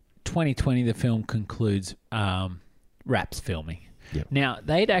August 2020, the film concludes, wraps filming. Yep. Now,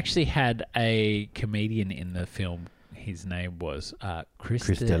 they'd actually had a comedian in the film. His name was Chris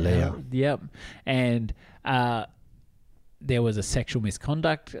D'Elia. Yep. And there was a sexual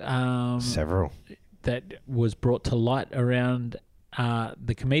misconduct. Several. That was brought to light around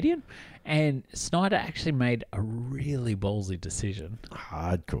the comedian. And Snyder actually made a really ballsy decision.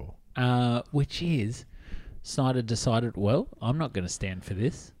 Hardcore. Which is, Snyder decided, well, I'm not going to stand for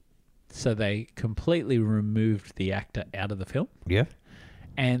this. So they completely removed the actor out of the film. Yeah.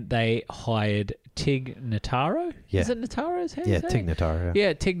 And they hired Tig Notaro. Yeah. Is it Notaro's hair? Yeah, Tig Notaro.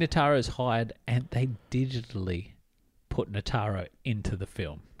 Yeah, Tig Notaro's hired, and they digitally put Notaro into the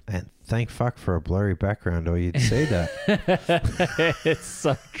film. And thank fuck for a blurry background, or you'd see that. It's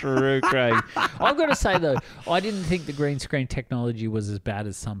so true, Craig. I've got to say, though, I didn't think the green screen technology was as bad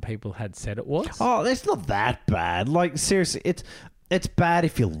as some people had said it was. Oh, it's not that bad. Like, seriously, it's bad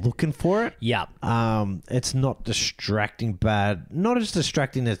if you're looking for it. Yep. It's not distracting bad. Not as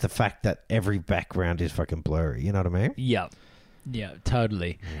distracting as the fact that every background is fucking blurry. You know what I mean? Yep. Yeah,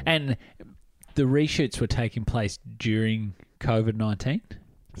 totally. And the reshoots were taking place during COVID-19.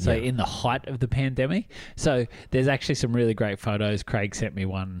 So in the height of the pandemic. So there's actually some really great photos. Craig sent me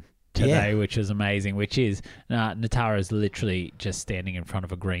one today, which was amazing, which is Notaro's literally just standing in front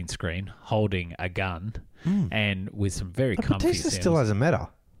of a green screen, holding a gun, and with some very comfy Batista sounds. still hasn't met her.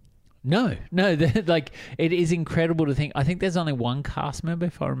 No, like, it is incredible to think. I think there's only one cast member,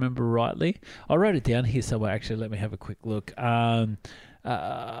 if I remember rightly. I wrote it down here somewhere, actually. Let me have a quick look. Reguera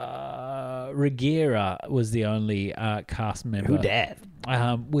was the only cast member. Who dat?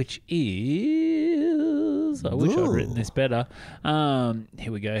 Which is... I wish I'd written this better.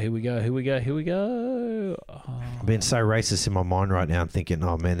 Here we go. I've been so racist in my mind right now. I'm thinking,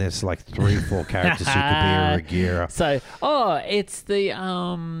 oh man, there's like 3-4 characters who could be a Reguera. So, it's the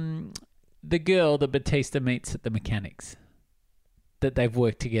girl that Batista meets at the mechanics. That they've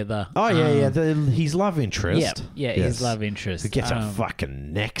worked together. Oh, yeah. His love interest. Yeah, Yes. his love interest. Who gets her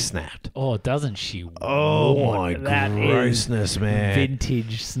fucking neck snapped. Oh, doesn't she? Oh, my That grossness, is man.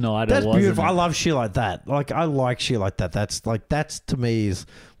 Vintage Snyder. That's wasn't beautiful. it? I love shit like that. Like, I like shit like that. That's to me is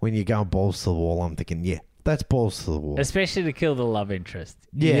when you're going balls to the wall, I'm thinking, yeah, that's balls to the wall. Especially to kill the love interest.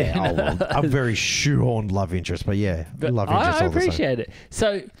 Yeah, I'm very shoehorned love interest, but yeah, But love interest I all the same. appreciate it.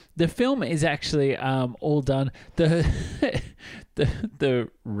 So the film is actually all done. The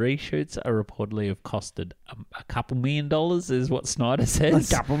reshoots are reportedly have costed a couple $1 million, is what Snyder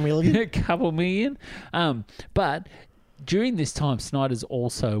says. A couple million? A couple million. But during this time, Snyder's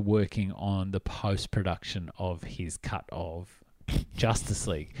also working on the post-production of his cut of Justice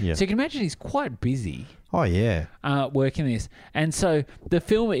League. Yeah. So you can imagine he's quite busy. Oh, yeah. Working this. And so the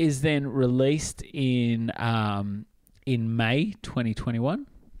film is then released in May 2021.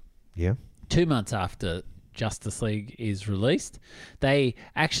 Yeah. 2 months after Justice League is released. They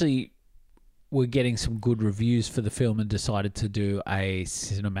actually were getting some good reviews for the film and decided to do a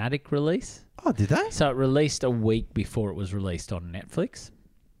cinematic release. Oh, did they? So it released a week before it was released on Netflix,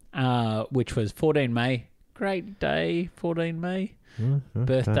 which was 14 May. Great day, 14 May.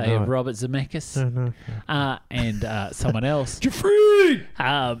 Birthday of Robert Zemeckis and someone else. Jeffrey!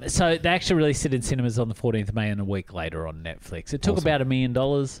 So they actually released it in cinemas on the 14th of May and a week later on Netflix. It took about $1 million,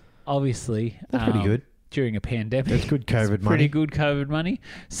 obviously. That's pretty good. During a pandemic. That's good COVID money. Pretty good COVID money.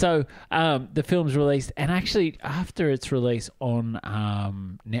 So the film's released, and actually after its release on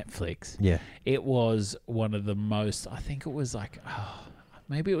Netflix, it was one of the most, I think it was like,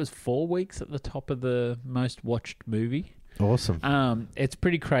 maybe it was 4 weeks at the top of the most watched movie. Awesome. It's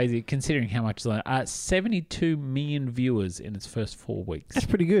pretty crazy considering how much. 72 million viewers in its first 4 weeks. That's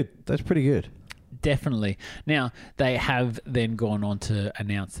pretty good. Definitely. Now, they have then gone on to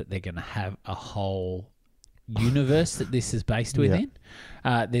announce that they're going to have a whole universe that this is based within.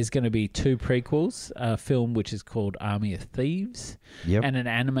 There's going to be 2 prequels, a film which is called Army of Thieves, and an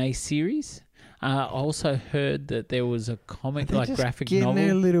anime series. I also heard that there was a comic, like graphic getting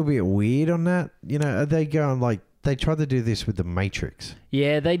novel. a little bit weird on that. You know, are they going like they tried to do this with the Matrix?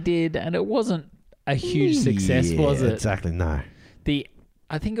 Yeah, they did, and it wasn't a huge success, was it? Exactly. No.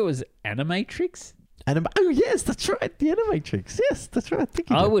 I think it was Animatrix. Oh yes, that's right. The Animatrix. Yes, that's right.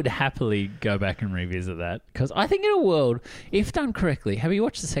 I would happily go back and revisit that because I think in a world, if done correctly, have you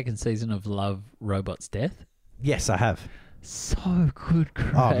watched the 2nd season of Love, Robots, Death? Yes, I have. So good,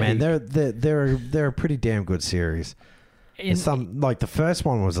 Craig. Oh man, they're a pretty damn good series. Some like the first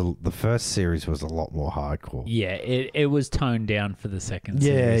series was a lot more hardcore. Yeah, it was toned down for the 2nd series.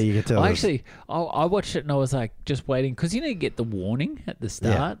 Yeah, you could tell. I watched it and I was like just waiting because you get the warning at the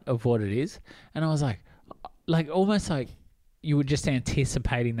start of what it is, and I was like almost like you were just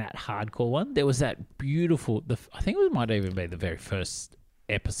anticipating that hardcore one. There was that beautiful. I think it might even be the very first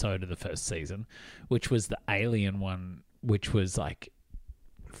episode of the first season, which was the alien one, which was like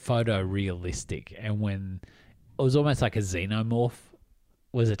photorealistic, and when it was almost like a xenomorph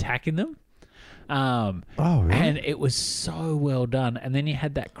was attacking them. Oh, really? And it was so well done. And then you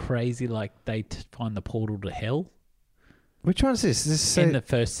had that crazy, like, they find the portal to hell. Which one is this? This in the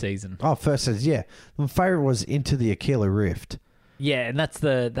first season. Oh, first season, yeah. My favourite was Into the Aquila Rift. Yeah, and that's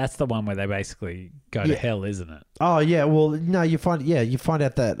the one where they basically go to hell, isn't it? Oh, yeah. Well, no, you find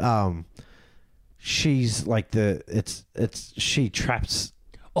out that she's like she traps.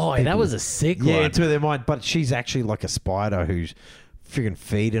 Oh, people. That was a sick one. Yeah, into their mind, but she's actually like a spider who's freaking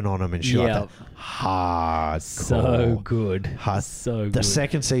feeding on them and shit like that. Hardcore. So good. So good. The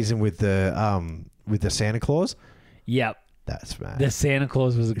 2nd season with the Santa Claus. Yep. That's mad. The Santa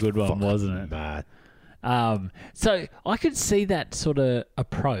Claus was a good one, wasn't it? Mad. So I could see that sort of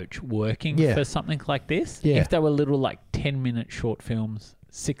approach working for something like this. Yeah. If they were little like 10-minute short films,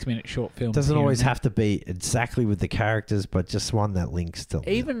 6-minute short films. Doesn't always have to be exactly with the characters, but just one that links to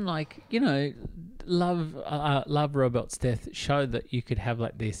even like, Love, Robots, Death showed that you could have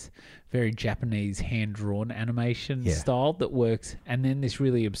like this very Japanese hand-drawn animation style that works, and then this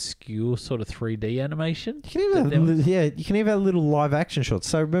really obscure sort of 3D animation. You can even have little live action shots.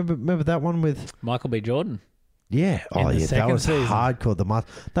 So remember that one with Michael B. Jordan? Yeah. Oh, yeah, that was hardcore.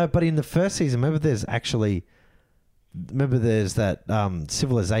 No, but in the first season, remember there's that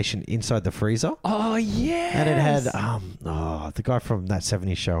civilization inside the freezer? Oh, yeah. And it had the guy from that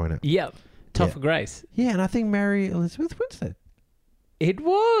 70s show in it. Yep. Topher Grace. Yeah, and I think Mary Elizabeth Winstead. It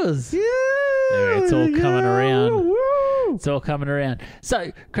was. Yeah. It's all coming around. Woo. It's all coming around.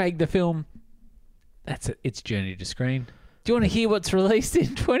 So, Craig, the film, that's it. It's Journey to Screen. Do you want to hear what's released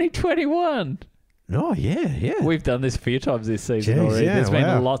in 2021? Oh, yeah. We've done this a few times this season already. There's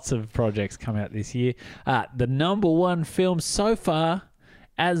been lots of projects come out this year. The number one film so far,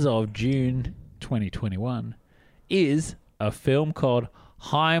 as of June 2021, is a film called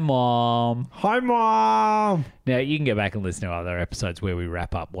Hi, Mom. Hi, Mom. Now, you can go back and listen to other episodes where we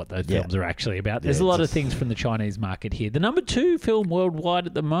wrap up what those films are actually about. There's a lot of things from the Chinese market here. The number 2 film worldwide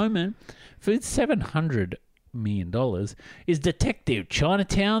at the moment for $700 million is Detective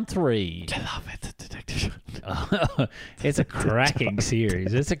Chinatown 3. I love it, Detective. It's a cracking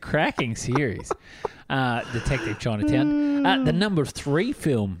series. Detective Chinatown. The number 3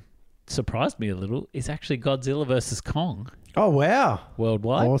 film, surprised me a little, is actually Godzilla vs. Kong. Oh, wow.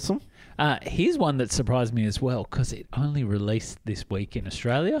 Worldwide. Awesome. Here's one that surprised me as well because it only released this week in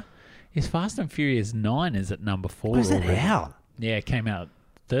Australia. Is Fast and Furious 9 is at number 4. Is it out? Yeah, it came out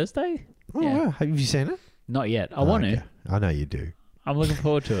Thursday. Oh, wow. Have you seen it? Not yet. I want to. I know you do. I'm looking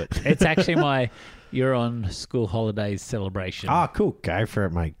forward to it. It's actually you're on school holidays celebration. Ah, cool. Go for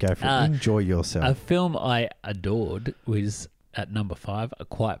it, mate. Go for it. Enjoy yourself. A film I adored was at number 5, A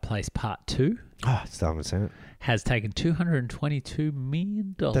Quiet Place Part 2. Oh, still haven't seen it. Has taken $222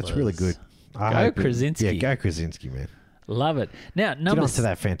 million. That's really good. Go Krasinski. Yeah, go Krasinski, man. Love it. Now, get on to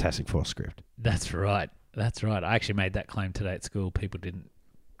that Fantastic Four script. That's right. I actually made that claim today at school. People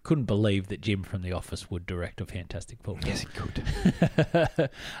couldn't believe that Jim from The Office would direct a Fantastic Four. Yes, he could.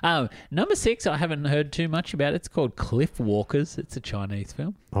 Number 6, I haven't heard too much about. It's called Cliff Walkers. It's a Chinese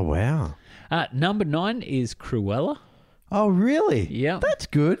film. Oh, wow. Number 9 is Cruella. Oh, really? Yeah. That's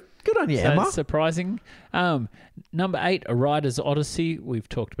good. Good on you, So Emma. it's surprising. Number 8, A Rider's Odyssey. We've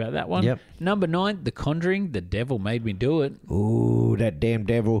talked about that one. Yep. Number 9, The Conjuring. The Devil Made Me Do It. Ooh, that damn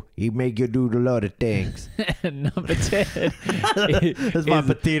devil. He make you do a lot of things. Number 10 That's my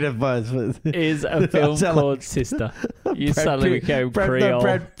potato buzz. is a film called Sister. You suddenly became Creole.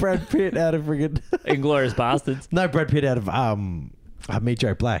 Brad Pitt out of friggin' Inglourious Bastards. No, Brad Pitt out of Meet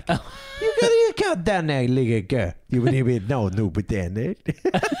Joe Black. You count down there, little girl. You wouldn't even know, but down there.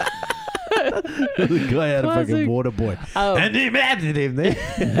 The guy out of fucking Waterboy. And imagine him there.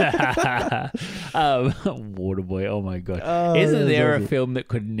 Waterboy, oh my God. Oh, Isn't there awesome. a film that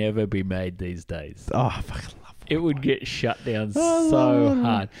could never be made these days? Oh, I fucking love It would get shut down Oh, so Lord.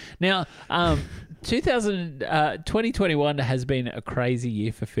 hard. Now, 2021 has been a crazy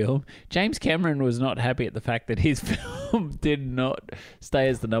year for film. James Cameron was not happy at the fact that his film did not stay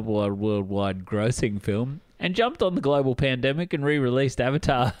as the number one worldwide grossing film and jumped on the global pandemic and re-released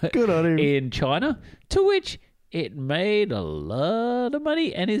Avatar Good on him. in China, to which it made a lot of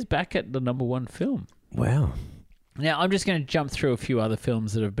money and is back at the number one film. Wow. Now, I'm just going to jump through a few other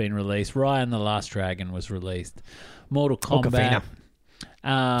films that have been released. Raya and the Last Dragon was released. Mortal Kombat.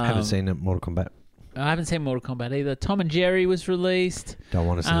 Haven't seen it, Mortal Kombat. I haven't seen Mortal Kombat either. Tom and Jerry was released. Don't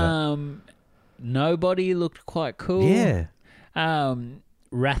want to see that. Nobody looked quite cool. Yeah.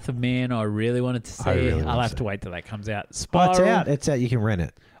 Wrath of Man, I really wanted to see. I'll have to wait till that comes out. Oh, Spiral. it's out. It's out. You can rent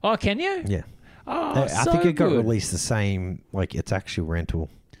it. Oh, can you? Yeah. Oh, I so think it got good. released the same, like its actual rental.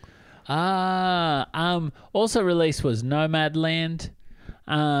 Also released was Nomadland.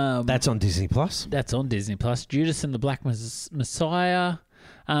 That's on Disney Plus. That's on Disney Plus. Judas and the Black Messiah.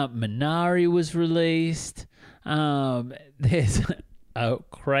 Minari was released. There's a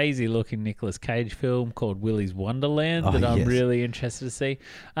crazy looking Nicolas Cage film called Willy's Wonderland that I'm really interested to see.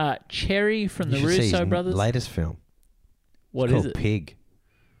 Cherry from the You should see Russo his brothers. latest film. What It's is called it? Pig.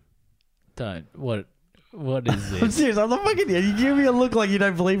 Don't. What is I'm this? serious. I'm not fucking. You give me a look like you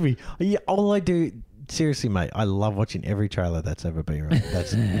don't believe me. All I do, seriously, mate. I love watching every trailer that's ever been released.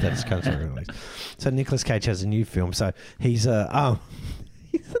 That's comes from released. So Nicolas Cage has a new film. So he's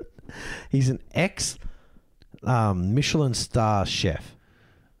he's an ex Michelin star chef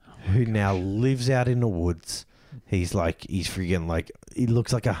who now lives out in the woods. He's freaking like, he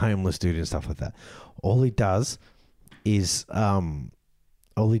looks like a homeless dude and stuff like that. All he does is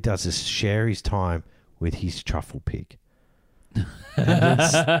share his time with his truffle pig. And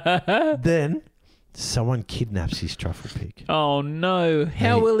then someone kidnaps his truffle pig. Oh no!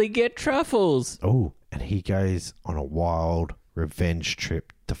 How will he get truffles? Oh, and he goes on a wild revenge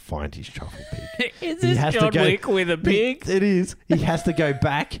trip to find his truffle pig. Is this John Wick with a pig? It is. He has to go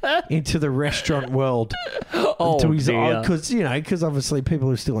back into the restaurant world. Oh dear. Because obviously people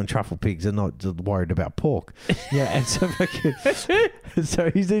who are still in truffle pigs are not just worried about pork. Yeah, and so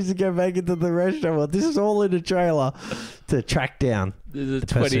so he needs to go back into the restaurant world. This is all in the trailer to track down There's a the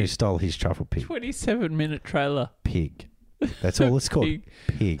person who stole his truffle pig. 27-minute trailer. Pig. That's all it's called.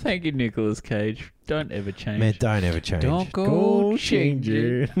 Pig. Thank you, Nicolas Cage. Don't ever change. Man, don't ever change. Don't go change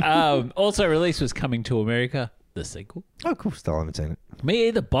it. Also released was Coming to America, the sequel. Oh, cool. Still haven't seen it. Me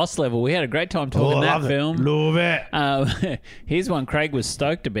either. Boss Level. We had a great time talking that film. Love it. Here's one Craig was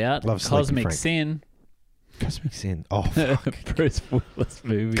stoked about. Love Sleepy Cosmic Frank. Sin. Cosmic Sin. Oh, fuck. Bruce Willis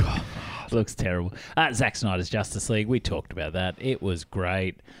movie. Looks terrible. Zack Snyder's Justice League. We talked about that. It was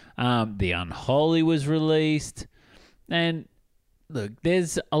great. The Unholy was released. And look,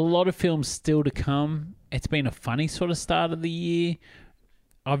 there's a lot of films still to come. It's been a funny sort of start of the year.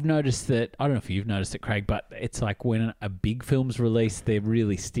 I've noticed that, I don't know if you've noticed it, Craig, but it's like when a big film's released, they're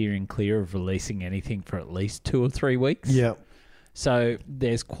really steering clear of releasing anything for at least 2 or 3 weeks. Yeah. So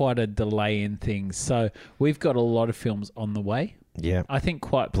there's quite a delay in things. So we've got a lot of films on the way. Yeah. I think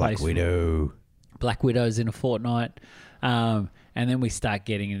Quiet Black Place. Widow. Black Widow's in a fortnight. And then we start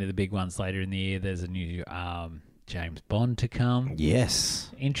getting into the big ones later in the year. There's a new James Bond to come. Yes.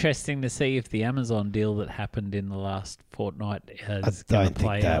 Interesting to see if the Amazon deal that happened in the last fortnight I is going to don't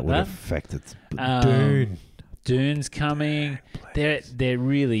play think that out. would That affect it. Dune. Dune's coming. There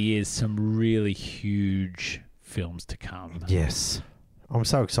really is some really huge films to come. Yes. I'm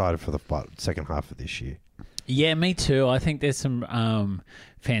so excited for the second half of this year. Yeah, me too. I think there's some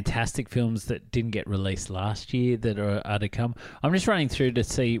fantastic films that didn't get released last year that are to come. I'm just running through to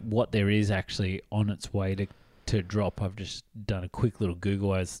see what there is actually on its way to drop. I've just done a quick little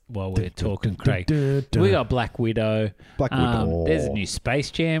Google while we're talking, Craig. We got Black Widow. Black Widow. There's a new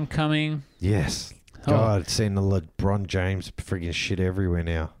Space Jam coming. Yes. Oh. God, seeing the LeBron James friggin' shit everywhere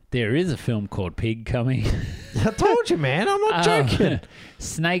now. There is a film called Pig coming. I told you, man. I'm not joking.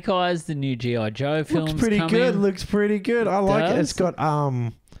 Snake Eyes, the new G.I. Joe film. Looks pretty good. Looks pretty good. I like it. Does? It's got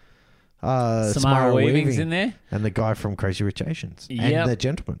Samara Weaving's in there. And the guy from Crazy Rich Asians. Yep. And The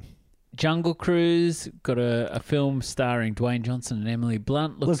Gentleman. Jungle Cruise, got a film starring Dwayne Johnson and Emily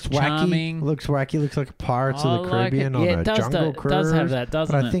Blunt. Looks charming. Wacky. Looks wacky. Looks like a Pirates of the Caribbean on a Jungle Cruise. It does have that,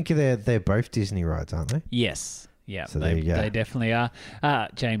 doesn't it? But I think they're both Disney rides, aren't they? Yes. Yeah, So there you go. they definitely are.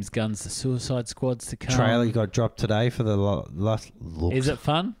 James Gunn's The Suicide Squad's to come. Trailer got dropped today for the last. Is it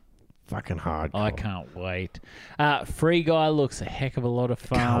fun? Fucking hardcore. I can't wait. Free Guy looks a heck of a lot of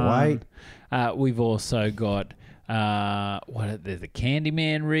fun. Can't wait. We've also got the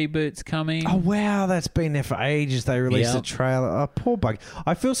Candyman reboots coming. Oh wow, that's been there for ages. They released a trailer. Oh, poor bug.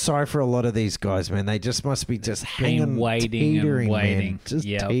 I feel sorry for a lot of these guys, man. They just must be just hanging, teetering, and waiting, man. Just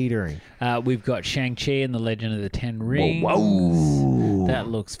teetering. We've got Shang-Chi and the Legend of the Ten Rings. Whoa. That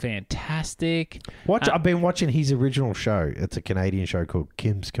looks fantastic. I've been watching his original show. It's a Canadian show called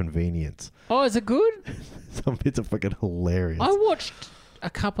Kim's Convenience. Oh, is it good? Some bits are fucking hilarious. I watched a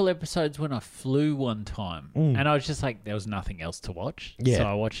couple episodes when I flew one time, and I was just like, there was nothing else to watch. Yeah. So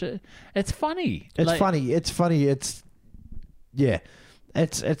I watched it. It's funny. It's funny.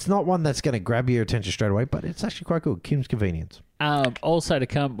 It's not one that's going to grab your attention straight away, but it's actually quite good. Kim's Convenience. Also to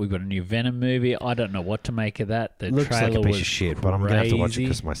come, we've got a new Venom movie. I don't know what to make of that. The Looks trailer like a piece was of shit, but I'm going to have to watch it crazy.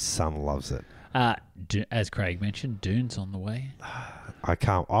 because my son loves it. As Craig mentioned, Dune's on the way. I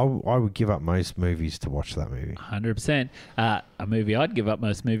can't. I would give up most movies to watch that movie. 100%. A movie I'd give up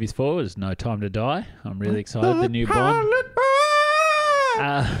most movies for is No Time to Die. I'm really excited. The new Bond.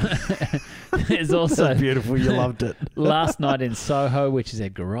 There's also That's beautiful. You loved it. Last Night in Soho, which is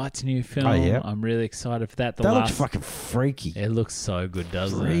Edgar Wright's new film. Oh, yeah. I'm really excited for that. That looks fucking freaky. It looks so good,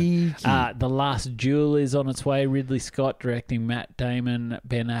 doesn't Freaky. it? The Last Duel is on its way. Ridley Scott directing, Matt Damon,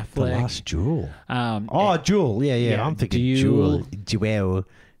 Ben Affleck. The Last Duel. Oh, Jewel. Yeah. I'm thinking Duel. Jewel.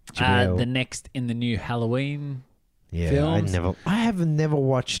 The next in the new Halloween films. I have never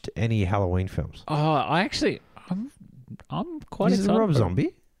watched any Halloween films. Oh, I'm quite Is it excited. Rob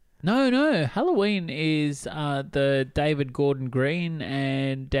Zombie? No. Halloween is the David Gordon Green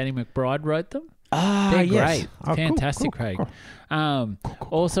and Danny McBride wrote them. They're great. Fantastic, Craig. Cool.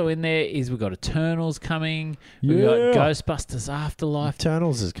 Also in there is we've got Eternals coming. We've got Ghostbusters Afterlife.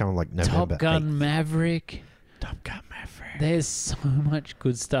 Eternals is coming like November Top Gun 8th. Maverick. Top Gun Maverick. There's so much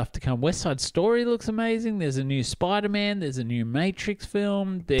good stuff to come. West Side Story looks amazing. There's a new Spider-Man. There's a new Matrix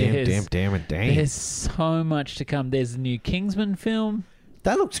film. Damn. There's so much to come. There's a new Kingsman film.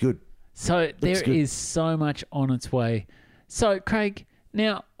 That looks good. So there is so much on its way. So, Craig,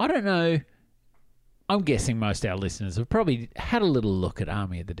 now, I don't know. I'm guessing most of our listeners have probably had a little look at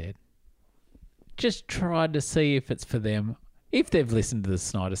Army of the Dead. Just tried to see if it's for them. If they've listened to the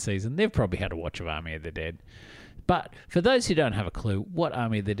Snyder season, they've probably had a watch of Army of the Dead. But for those who don't have a clue what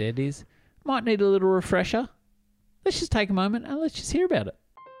Army of the Dead is, might need a little refresher. Let's just take a moment and let's just hear about it.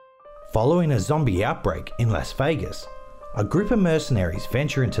 Following a zombie outbreak in Las Vegas, a group of mercenaries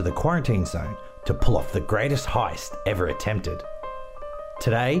venture into the quarantine zone to pull off the greatest heist ever attempted.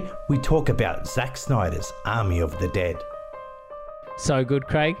 Today, we talk about Zack Snyder's Army of the Dead. So good,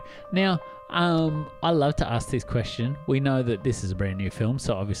 Craig. Now, I love to ask this question. We know that this is a brand new film,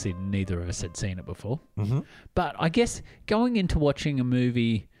 so obviously neither of us had seen it before. Mm-hmm. But I guess going into watching a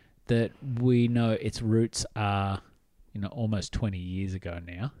movie that we know its roots are, almost 20 years ago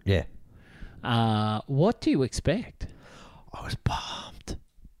now. Yeah. What do you expect? I was pumped.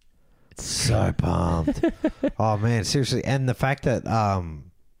 So pumped. Oh, man, seriously. And the fact that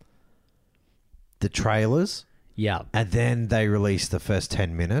the trailers... Yeah. And then they released the first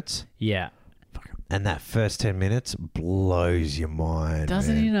 10 minutes. Yeah. And that first 10 minutes blows your mind.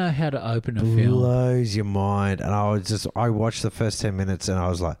 Doesn't man. he know how to open a film? Blows your mind. And I watched the first 10 minutes and I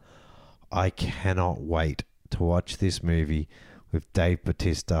was like, I cannot wait to watch this movie with Dave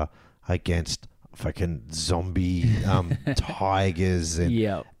Bautista against fucking zombie tigers and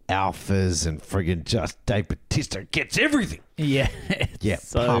alphas and friggin' just Dave Bautista gets everything. Yeah. Yeah.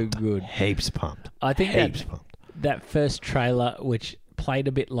 So pumped. good. Heaps pumped. I think pumped. That first trailer, which played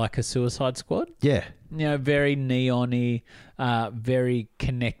a bit like a Suicide Squad. Yeah. Very neon-y, very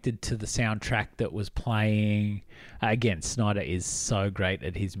connected to the soundtrack that was playing. Again, Snyder is so great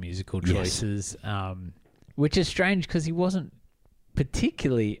at his musical choices, which is strange because he wasn't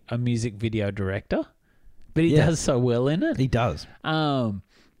particularly a music video director, but he does so well in it. He does.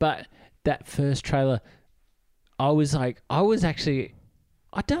 But that first trailer, I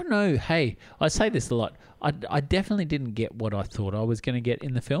don't know. Hey, I say this a lot. I definitely didn't get what I thought I was going to get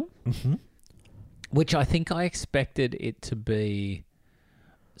in the film, which I think I expected it to be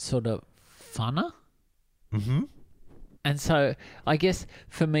sort of funner. Mm-hmm. And so I guess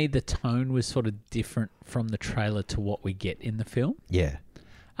for me, the tone was sort of different from the trailer to what we get in the film. Yeah.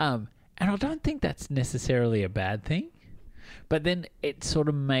 And I don't think that's necessarily a bad thing. But then it sort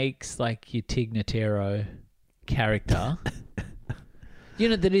of makes like your Tig Notaro character,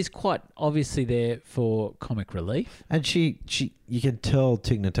 that is quite obviously there for comic relief. And you can tell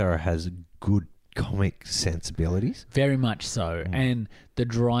Tig Notaro has good comic sensibilities. Very much so. And the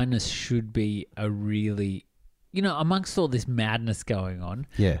dryness should be a really, amongst all this madness going on,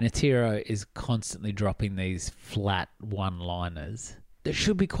 Notaro is constantly dropping these flat one-liners that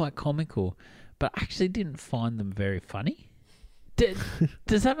should be quite comical, but I actually didn't find them very funny.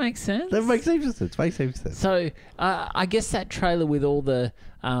 Does that make sense? That makes sense. So I guess that trailer with all the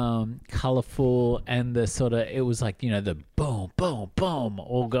colourful and the sort of, it was like, the boom, boom, boom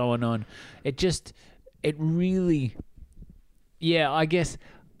all going on. It really, I guess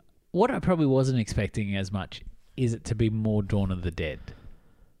what I probably wasn't expecting as much is it to be more Dawn of the Dead.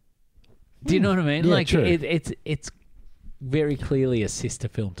 Do you know what I mean? Yeah, like true. it's very clearly a sister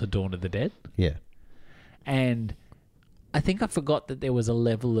film to Dawn of the Dead. Yeah. And I think I forgot that there was a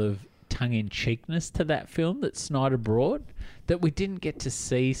level of tongue-in-cheekness to that film that Snyder brought that we didn't get to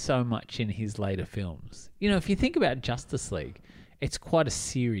see so much in his later films. If you think about Justice League, it's quite a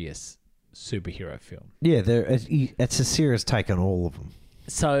serious superhero film. Yeah, it's a serious take on all of them.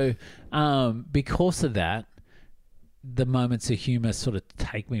 So because of that, the moments of humour sort of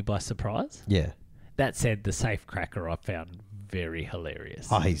take me by surprise. Yeah. That said, the Safecracker I found very hilarious.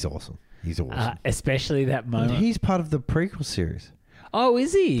 Oh, he's awesome. Especially that moment. And he's part of the prequel series. Oh,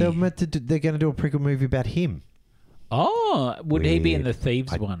 is he? They're going to do a prequel movie about him. Oh, would he be in the Weird.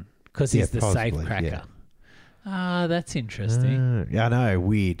 Thieves one? Because he's the possibly, Safecracker. yeah. Ah, that's interesting. Yeah, I know.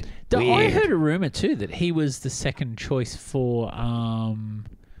 Weird. I heard a rumor too that he was the second choice for, I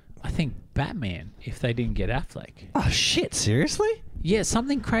think, Batman. If they didn't get Affleck. Oh shit! Seriously? Yeah,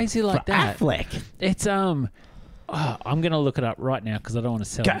 something crazy like For that. Affleck. It's I'm going to look it up right now because I don't want to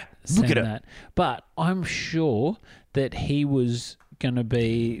send look it up. that. But I'm sure that he was going to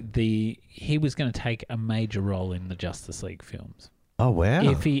take a major role in the Justice League films. Oh wow!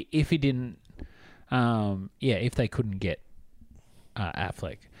 If he didn't, if they couldn't get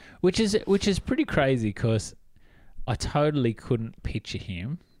Affleck, which is pretty crazy because I totally couldn't picture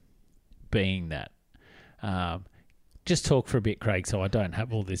him being that. Just talk for a bit, Craig, so I don't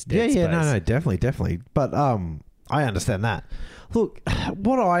have all this dead space. No, definitely. But I understand that. Look,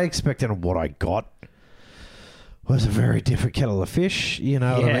 what I expected and what I got was a very different kettle of fish. You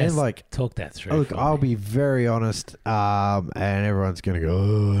know what I mean? Like, talk that through. Look, I'll be very honest, and everyone's going to go,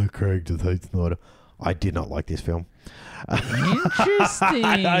 "Oh, Craig just hates Snyder." I did not like this film. Interesting.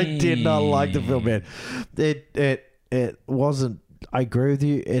 I did not like the film, man. It wasn't. I agree with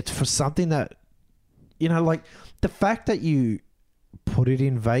you. It's for something that, like the fact that you put it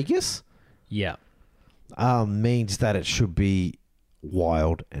in Vegas, means that it should be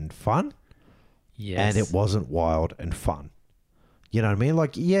wild and fun. Yes. And it wasn't wild and fun. You know what I mean?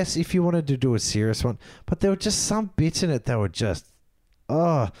 Like, yes, if you wanted to do a serious one, but there were just some bits in it that were just,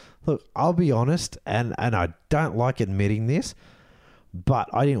 look, I'll be honest, and I don't like admitting this, but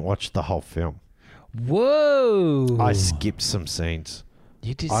I didn't watch the whole film. Whoa. I skipped some scenes.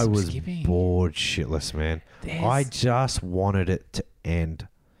 You did I some was skipping. bored shitless, man. I just wanted it to end.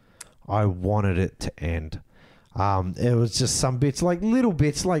 It was just some bits, like little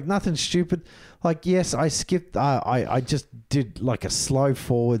bits, like nothing stupid. Like, yes, I skipped. I just did like a slow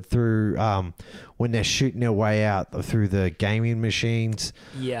forward through when they're shooting their way out through the gaming machines.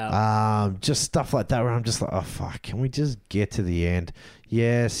 Yeah. Just stuff like that where I'm just like, oh fuck, can we just get to the end?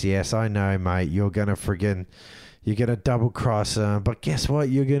 Yes, I know, mate. You're gonna double cross them, but guess what?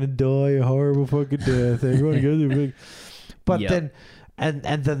 You're gonna die a horrible fucking death. But then, and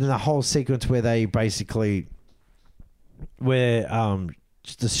then the whole sequence where they basically,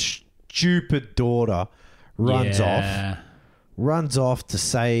 just the stupid daughter runs off to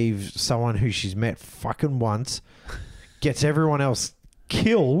save someone who she's met fucking once, gets everyone else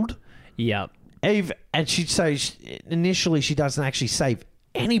killed. Yep. And she'd say initially she doesn't actually save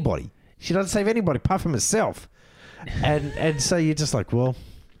anybody. She doesn't save anybody apart from herself. And so you're just like, well,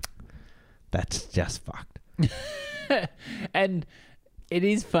 that's just fucked. And it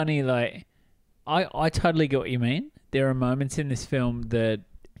is funny, like, I totally get what you mean. There are moments in this film that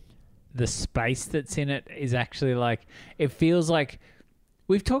the space that's in it is actually like, it feels like,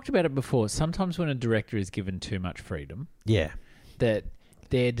 we've talked about it before, sometimes when a director is given too much freedom, that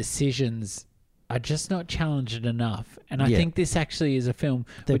their decisions are just not challenged enough. And I think this actually is a film...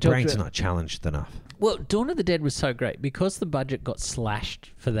 Their brain's not challenged enough. Well, Dawn of the Dead was so great because the budget got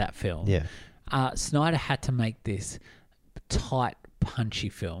slashed for that film. Yeah. Snyder had to make this tight, punchy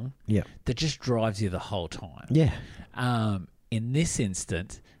film that just drives you the whole time. Yeah. In this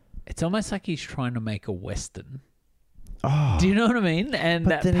instance, it's almost like he's trying to make a Western. Oh, Do you know what I mean? And but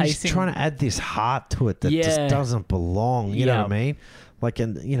that then pacing, he's trying to add this heart to it that Yeah. just doesn't belong. You know Yeah. what I mean? Like,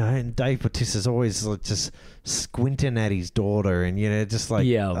 and Dave Bautista's always like just squinting at his daughter, and just like,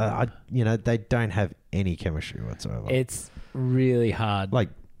 Yeah. they don't have any chemistry whatsoever. it's really hard. like,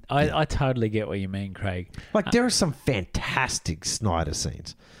 I totally get what you mean, Craig. there are some fantastic Snyder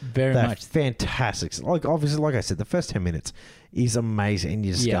scenes. Very They're much. fantastic. Like, obviously, like I said, the first 10 minutes is amazing, and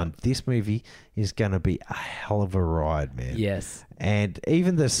you're just Yeah. going, this movie is going to be a hell of a ride, man. Yes. And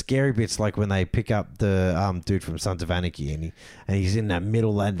even the scary bits, like when they pick up the dude from Sons of Anarchy, and he's in that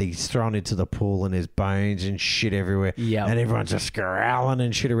middle, and he's thrown into the pool, and there's bones and shit everywhere, Yeah. and everyone's just growling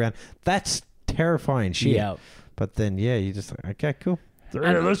and shit around. That's terrifying shit. Yeah. But then, you're just like, okay, cool.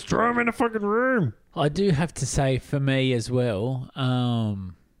 And- Let's throw him in the fucking room. I do have to say, for me as well,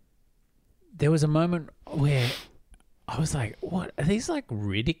 there was a moment where I was like, what? Are these like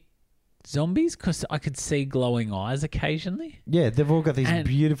Riddick zombies? Because I could see glowing eyes occasionally. Yeah, they've all got these And-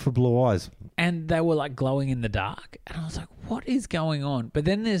 beautiful blue eyes. And they were like glowing in the dark. And I was like, what is going on? But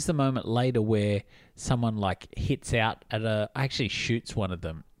then there's the moment later where someone like hits out actually shoots one of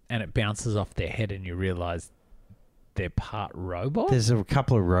them and it bounces off their head and you realize they're part robot. There's a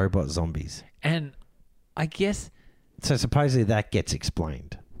couple of robot zombies. And I guess, So supposedly that gets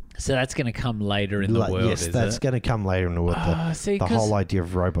explained. so that's going to come later in the world, yes, is that's it? going to come later in the world. See, The 'cause whole idea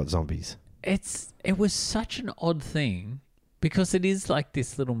of robot zombies. it was such an odd thing because it is like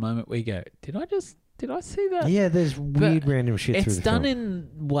this little moment where you go, did I see that? Yeah, there's weird random shit through It's the done film.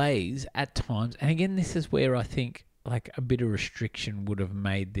 in ways at times, and again, this is where I think like a bit of restriction would have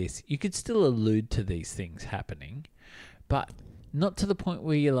made this. You could still allude to these things happening, but not to the point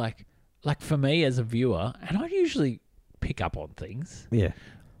where you're like for me as a viewer, and I usually pick up on things. Yeah.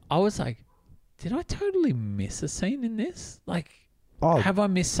 I was like, did I totally miss a scene in this? Like, Oh, have I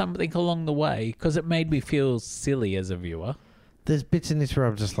missed something along the way? Because it made me feel silly as a viewer. there's bits in this where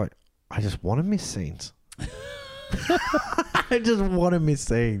I'm just like, I just want to miss scenes. I just want to miss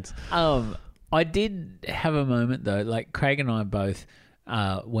scenes. I did have a moment though, like Craig and I both,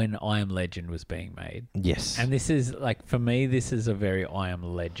 when I Am Legend was being made. Yes. And this is like, for me, this is a very I Am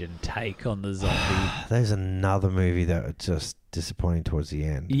Legend take on the zombie. There's another movie that was just disappointing towards the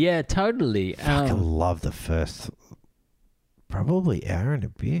end. Yeah, totally. Fucking love the first probably hour and a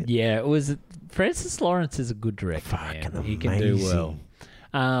bit. Yeah, it was. Francis Lawrence is a good director, man. Fucking He can do well.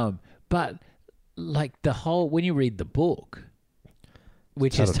 amazing. But like the whole, when you read the book,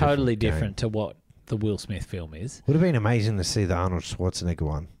 which Total is totally different different to what the Will Smith film is. Would have been amazing to see the Arnold Schwarzenegger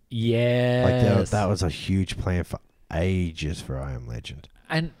one. Yeah. Like that was a huge plan for ages for I Am Legend.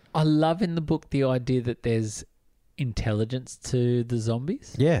 And I love in the book the idea that there's intelligence to the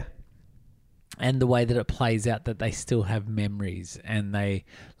zombies Yeah. and the way that it plays out, that they still have memories and they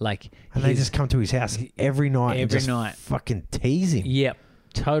like. And they his- just come to his house every night and Every just night. fucking tease him. Yep,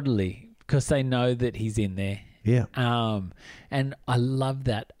 totally. Because they know that he's in there. Yeah. And I love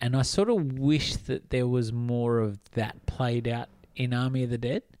that. And I sort of wish that there was more of that played out in Army of the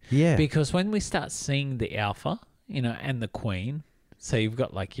Dead. Yeah. Because when we start seeing the Alpha, and the Queen, so you've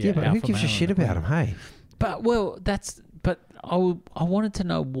got like your Yeah, but Alpha who gives a male shit and the about him, Queen. hey? But I wanted to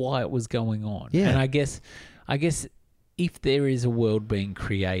know why it was going on. Yeah. And I guess if there is a world being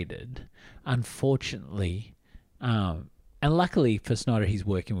created, unfortunately, and luckily for Snyder, he's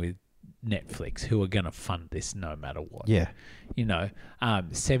working with Netflix, who are going to fund this no matter what. Yeah.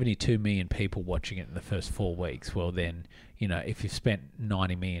 72 million people watching it in the first 4 weeks. Well, then, if you've spent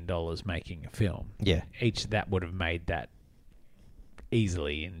 $90 million making a film, Yeah. each that would have made that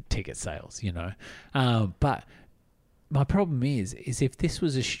easily in ticket sales, But my problem is if this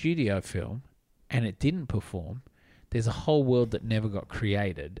was a studio film and it didn't perform, there's a whole world that never got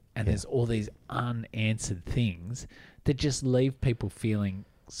created, and there's all these unanswered things that just leave people feeling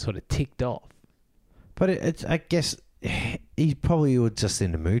sort of ticked off. But it's, I guess he probably was just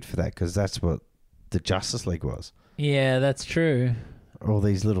in the mood for that because that's what the Justice League was. Yeah, that's true. All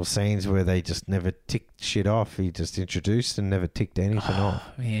these little scenes where they just never ticked shit off. He just introduced and never ticked anything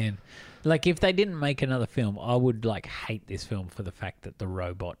off. Man, like if they didn't make another film, I would like hate this film for the fact that the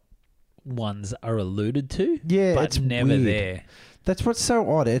robot ones are alluded to, Yeah, but it's never weird. there. That's what's so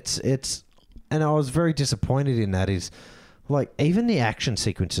odd. It's, and I was very disappointed in that. Is like even the action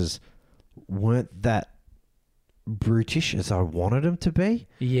sequences weren't that brutish as I wanted them to be.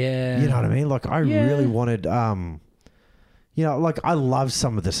 Yeah, You know what I mean? Like I Yeah. really wanted, like I love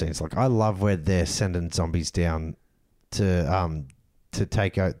some of the scenes. Like I love where they're sending zombies down to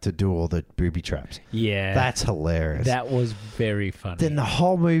take out to do all the booby traps. Yeah, That's hilarious. that was very funny. Then the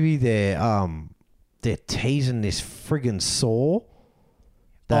whole movie they're teasing this friggin' Saw.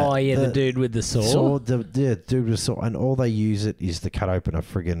 The dude with the saw. The dude with the saw, and all they use it is to cut open a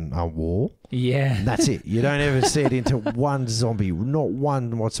friggin' wall. Yeah. And that's it. You don't ever see it into one zombie, not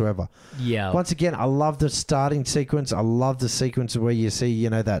one whatsoever. Yeah. Once again, I love the starting sequence. I love the sequence where you see,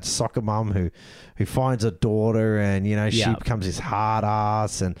 that soccer mum who finds a daughter, and she becomes this hard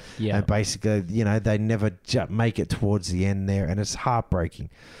ass, and basically, they never make it towards the end there, and it's heartbreaking,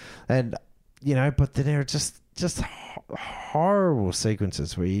 and but then there are just horrible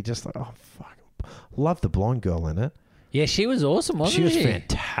sequences where you just like, oh fuck, love the blonde girl in it. Yeah, she was awesome, wasn't she? She was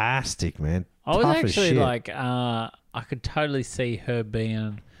fantastic, man. I was Tough as actually shit. like, I could totally see her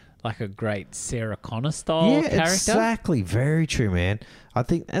being like a great Sarah Connor style character. Exactly. Very true, man. I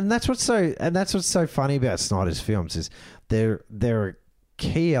think, and that's what's so funny about Snyder's films is there are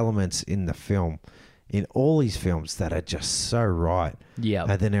key elements in the film, in all these films, that are just so right. Yeah.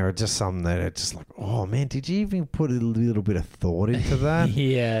 And then there are just some that are just like, oh man, did you even put a little bit of thought into that?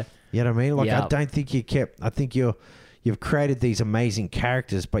 Yeah. You know what I mean? Like, Yep. I don't think you kept. I think you've created these amazing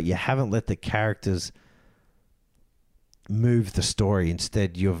characters, but you haven't let the characters move the story.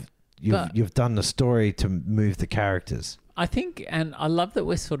 Instead, you've done the story to move the characters. I think, and I love that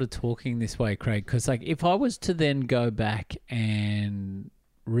we're sort of talking this way, Craig, because like if I was to then go back and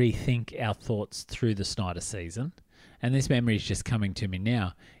rethink our thoughts through the Snyder season, and this memory is just coming to me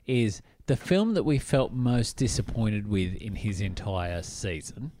now, is the film that we felt most disappointed with in his entire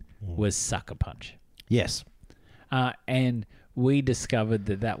season was Sucker Punch. Yes. And we discovered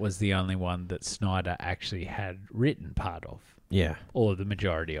that was the only one that Snyder actually had written part of. Yeah. Or the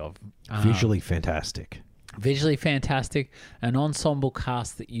majority of. Visually fantastic. Visually fantastic. An ensemble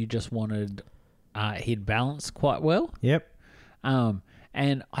cast that you just wanted, he'd balanced quite well. Yep.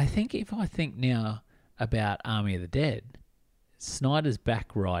 And I think if I think now about Army of the Dead, Snyder's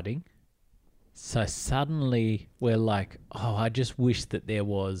back writing. So suddenly we're like, oh, I just wish that there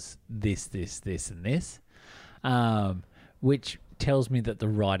was this, and this. Which tells me that the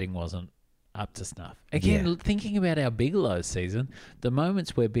writing wasn't up to snuff. Again, thinking about our Bigelow season, the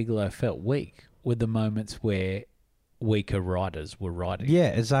moments where Bigelow felt weak were the moments where weaker writers were writing. Yeah,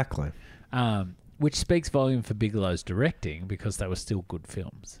 exactly. Which speaks volume for Bigelow's directing, because they were still good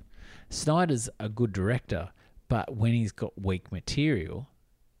films. Snyder's a good director, but when he's got weak material,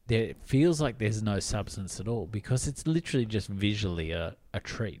 it feels like there's no substance at all, because it's literally just visually a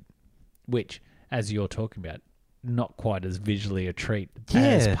treat, which, as you're talking about, not quite as visually a treat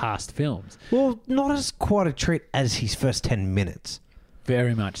as past films. Well, not as quite a treat as his first 10 minutes.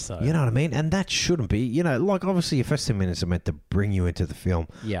 Very much so. You know what I mean? And that shouldn't be. Like obviously your first 10 minutes are meant to bring you into the film.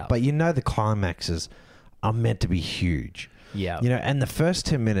 Yeah. But the climaxes are meant to be huge. Yeah. And the first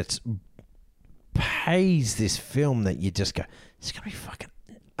 10 minutes pays this film that you just go, it's going to be fucking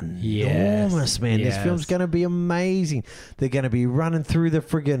enormous, man. Yes. This film's going to be amazing. They're going to be running through the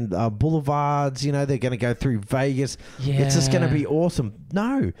friggin' boulevards. They're going to go through Vegas. Yeah. It's just going to be awesome.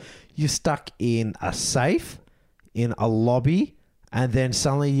 No, you're stuck in a safe, in a lobby, and then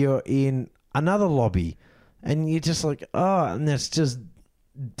suddenly you're in another lobby, and you're just like, oh, and there's just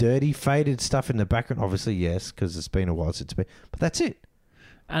dirty, faded stuff in the background. Obviously, yes, because it's been a while since it's been, but that's it.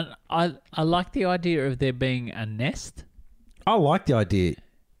 And I like the idea of there being a nest. I like the idea.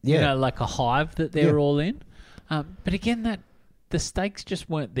 Yeah. Like a hive that they're all in. But again, that the stakes just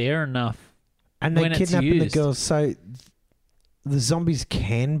weren't there enough. And they when it's kidnapping the used. girls, so the zombies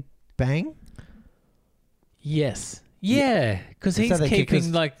can bang? Yes. Yeah, because he's they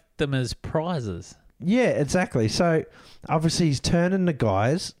keeping like them as prizes. Yeah, exactly. So obviously he's turning the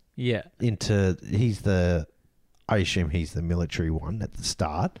guys Yeah. into, I assume he's the military one at the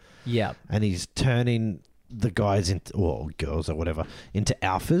start. Yeah. And he's turning the guys into, or girls or whatever, into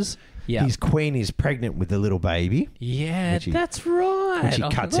alphas. Yeah. His queen is pregnant with a little baby. Yeah, Which he- that's right. Which he I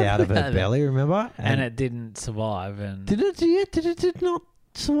cuts forgot out of her about that. belly, remember? And it didn't survive. And Did it not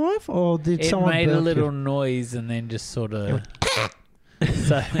survive? Or did it someone made a birth little it? noise and then just sort of...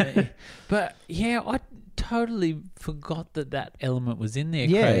 so, but yeah, I totally forgot that element was in there,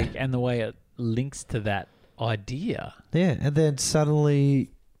 Yeah. Craig, and the way it links to that idea. Yeah, and then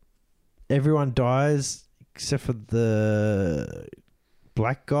suddenly everyone dies except for the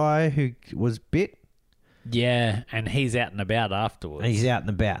black guy who was bit. Yeah, and he's out and about afterwards. And he's out and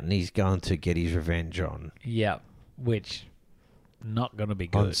about and he's going to get his revenge on. Yeah, which not going to be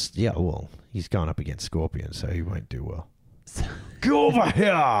on good. yeah, well, he's going up against Scorpion, so he won't do well. Get over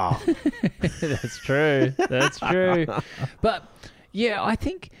here! That's true. That's true. But yeah, I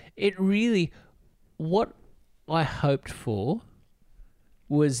think it really, what I hoped for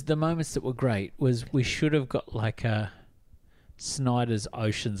was the moments that were great was we should have got like a Snyder's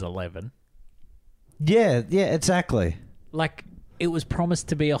Ocean's 11. Yeah, exactly. Like it was promised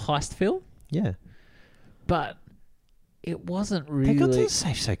to be a heist film, Yeah. but it wasn't really. They got to the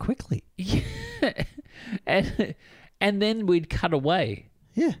safe so quickly. Yeah. and then we'd cut away.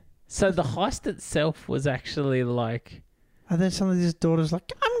 Yeah. So the heist itself was actually like, And then some of his daughters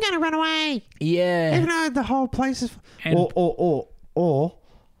like, I'm going to run away. yeah. Even though the whole place is... And- Or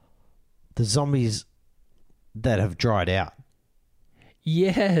the zombies that have dried out.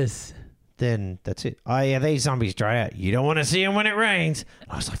 Yes. Then that's it. Oh, yeah, these zombies dry out. You don't want to see them when it rains.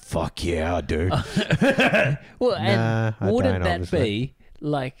 I was like, fuck yeah, I do. Well, Nah, and I wouldn't don't, that obviously. be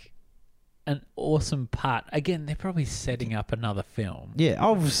like an awesome part? Again, they're probably setting up another film. Yeah,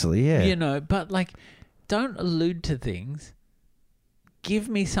 obviously, yeah. You know, but like, don't allude to things. Give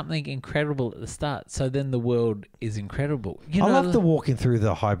me something incredible at the start, so then the world is incredible. You know, I love the walking through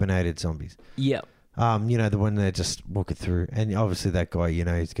the hibernated zombies. Yep. You know, the one they're just walking through. And obviously that guy, you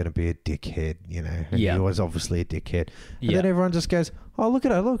know, he's going to be a dickhead, you know. And Yeah. he was obviously a dickhead. And Yeah. then everyone just goes, oh, look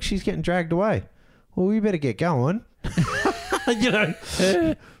at her. Look, she's getting dragged away. Well, we better get going. You know.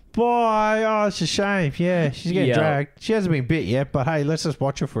 Bye. Oh, it's a shame. Yeah, she's getting Yeah. dragged. She hasn't been bit yet, but hey, let's just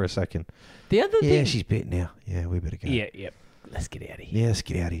watch her for a second. The other Yeah, thing. she's bit now. Yeah, we better go. Yep. Let's get out of here. Yeah, let's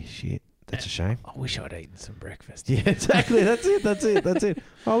get out of here. Shit. That's a shame. I wish I'd eaten some breakfast. Yeah, exactly. That's it.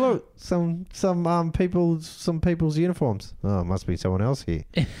 Oh look, some people's uniforms. Oh, must be someone else here.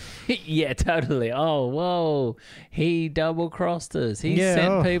 Yeah, totally. Oh, whoa. He double-crossed us. He Yeah,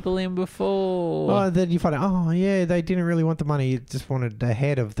 sent oh. people in before. Oh, then you find out. Oh, yeah, they didn't really want the money. They just wanted the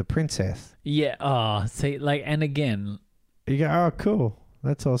head of the princess. Yeah. Oh, see, like, and again, You go, oh, cool.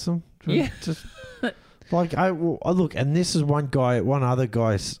 That's awesome. Yeah. Just like I look, and this is one other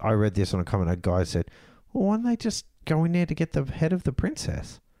guy. I read this on a comment. A guy said, "Well, why don't they just go in there to get the head of the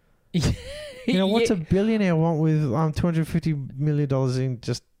princess?" You know, what's Yeah. a billionaire want with $250 million in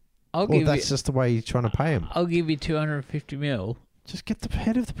just? I'll Well, give that's you, just the way he's trying to pay him. I'll give you 250 mil. Just get the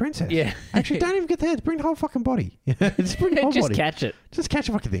head of the princess. Yeah. Actually, don't even get the head. Bring the whole fucking body. Just bring the whole Just body. catch it. Just catch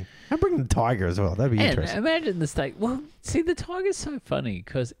a fucking thing. And bring the tiger as well. That'd be And interesting. imagine the stake. Well, see, the tiger's so funny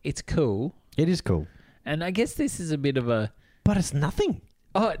because it's cool. It is cool. And I guess this is a bit of a... But it's nothing.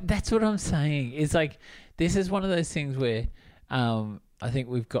 Oh, that's what I'm saying. It's like, this is one of those things where I think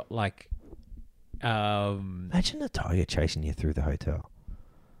we've got like... Imagine the tiger chasing you through the hotel.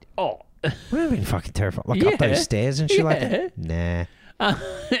 oh, Would have been fucking terrifying. Like Yeah. up those stairs and shit like Yeah. that. Nah.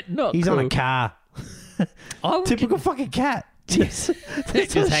 not He's cool. on a car. I would Typical fucking cat. Just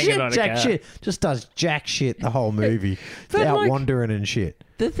hanging on a jack car. shit. Just does jack shit the whole movie. But out like- wandering and shit.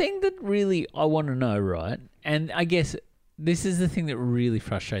 The thing that really I want to know, right? And I guess this is the thing that really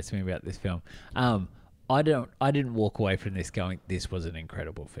frustrates me about this film. I didn't walk away from this going, this was an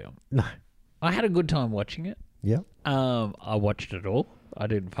incredible film. No. I had a good time watching it. Yep. I watched it all. I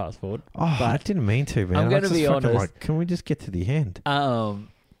didn't fast forward. Oh, I didn't mean to, man. I'm I gonna just be fucking honest. Like, can we just get to the end?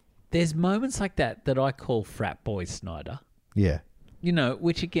 There's moments like that I call frat boy Snyder. Yeah. You know,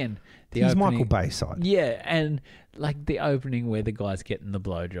 which again, the He's opening, Michael Bay side. Yeah, and like the opening where the guy's getting the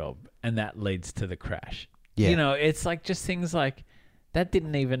blowjob and that leads to the crash. Yeah. You know, it's like just things like that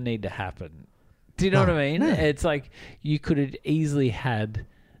didn't even need to happen. Do you know No, what I mean? no. It's like you could have easily had.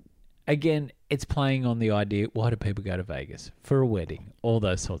 Again, it's playing on the idea: why do people go to Vegas for a wedding? All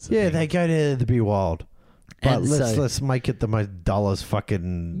those sorts of Yeah, things. they go to the Be Wild. But And let's so- let's make it the most dullest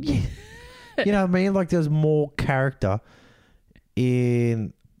fucking. You know what I mean? Like there's more character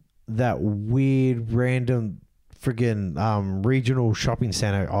in that weird random friggin' regional shopping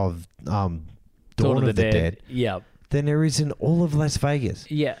center of Dawn of the Dead Yeah, than there is in all of Las Vegas.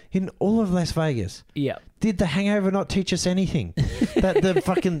 yeah, In all of Las Vegas. yeah. Did The Hangover not teach us anything?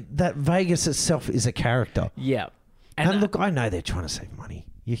 that Vegas itself is a character. Yeah. And look, I know they're trying to save money.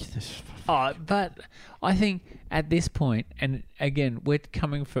 But I think at this point, and again, we're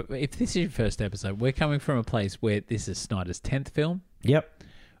coming from, if this is your first episode, we're coming from a place where this is Snyder's 10th film. Yep.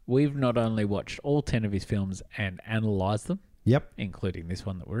 We've not only watched all 10 of his films and analysed them, Yep. including this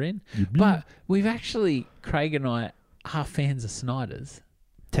one that we're in, but we've actually, Craig and I are fans of Snyder's.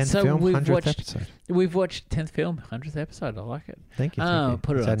 10th So film, we've 100th watched- episode. We've watched 10th film, 100th episode. I like it. Thank you. Thank you.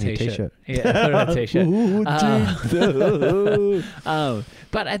 Put it Is on a that in your t-shirt. Yeah, put it on a t-shirt. Ooh,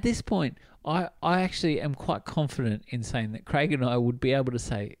 But at this point, I actually am quite confident in saying that Craig and I would be able to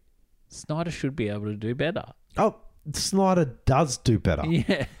say Snyder should be able to do better. Oh, Snyder does do better.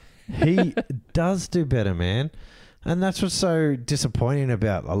 Yeah. He does do better, man. And that's what's so disappointing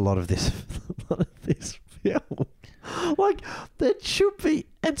about a lot of this film. Like, there should be,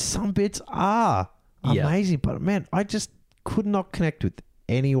 and some bits are Yeah. amazing, but man, I just could not connect with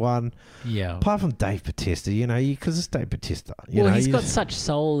anyone. Yeah. Apart from Dave Bautista, because it's Dave Bautista. He's got such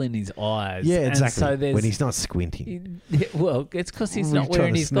soul in his eyes. Yeah, and exactly. So when he's not squinting. Well, it's because he's not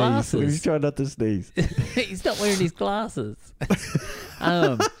wearing his glasses. He's trying not to sneeze. He's not wearing his glasses.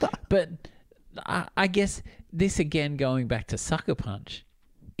 But I guess this, again, going back to Sucker Punch,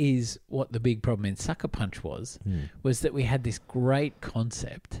 is what the big problem in Sucker Punch was that we had this great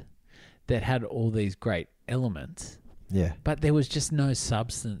concept that had all these great elements, but there was just no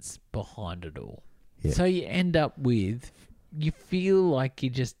substance behind it all. Yeah. So you end up with, you feel like you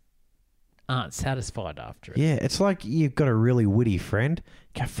just aren't satisfied after it. Yeah, it's like you've got a really witty friend.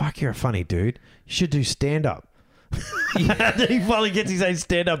 Go, fuck, you're a funny dude. You should do stand-up. And then he finally gets his own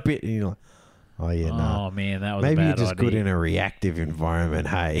stand-up bit, and you're like, oh, yeah, no. Oh, man, that was maybe a bad you're just idea. good in a reactive environment,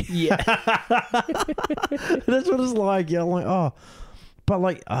 hey? Yeah. That's what it's like. Yeah, I'm like, oh.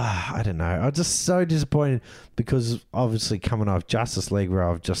 But I don't know. I'm just so disappointed because obviously coming off Justice League where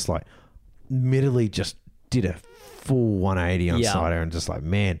I've just admittedly just did a full 180 on Snyder and just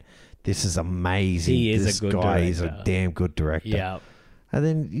man, this is amazing. He is this a good guy director. is a damn good director. Yeah. And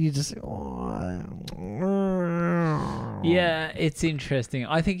then you just, yeah, it's interesting.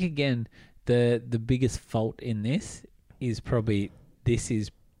 I think, again, the biggest fault in this is probably this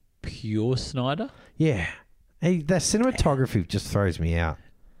is pure Snyder. Yeah. Hey, that cinematography just throws me out.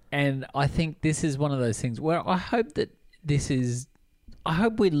 And I think this is one of those things where I hope that I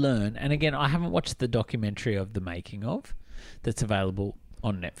hope we learn. And again, I haven't watched the documentary of the making of that's available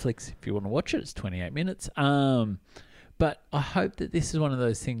on Netflix. If you want to watch it, it's 28 minutes. But I hope that this is one of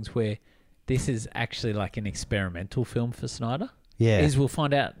those things where this is actually like an experimental film for Snyder. Yeah. Is we'll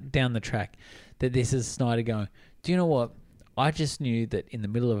find out down the track that this is Snyder going, do you know what? I just knew that in the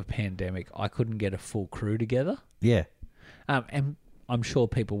middle of a pandemic, I couldn't get a full crew together. Yeah. And I'm sure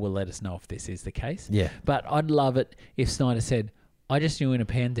people will let us know if this is the case. Yeah. But I'd love it if Snyder said, I just knew in a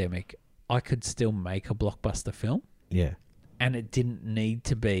pandemic, I could still make a blockbuster film. Yeah. And it didn't need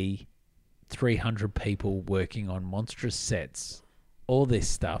to be 300 people working on monstrous sets, all this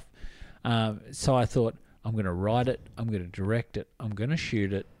stuff. So I thought, I'm going to write it, I'm going to direct it, I'm going to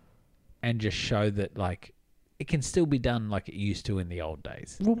shoot it, and just show that, it can still be done like it used to in the old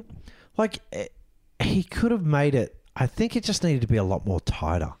days. Well, he could have made it. I think it just needed to be a lot more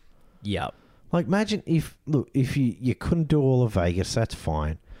tighter. Yep. Imagine if you couldn't do all of Vegas, that's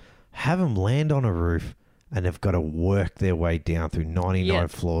fine. Have them land on a roof and they've got to work their way down through 99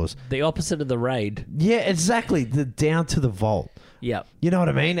 floors. The opposite of the Raid. Yeah, exactly. Down to the vault. Yep. You know what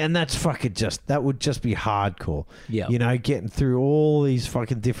I mean? And that's that would just be hardcore. Yeah. Getting through all these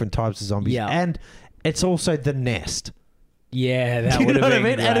fucking different types of zombies. Yeah. And it's also the nest. Yeah, that You would know have what I been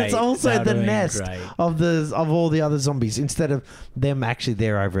mean? great. And it's also That the would have been nest great. of all the other zombies instead of them actually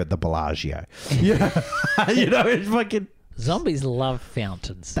there over at the Bellagio. Yeah. It's fucking... Zombies love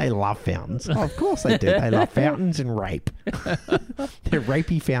fountains. They love fountains. Oh, of course they do. They love fountains and rape. They're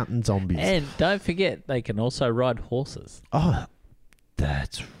rapey fountain zombies. And don't forget, they can also ride horses. Oh,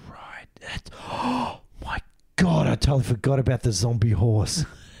 that's right. Oh, my God. I totally forgot about the zombie horse.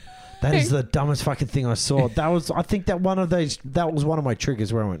 That is the dumbest fucking thing I saw. That was one of my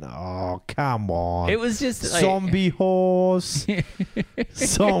triggers where I went, oh, come on. It was just... Zombie horse.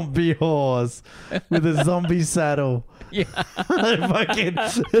 Zombie horse with a zombie saddle. Yeah. Fucking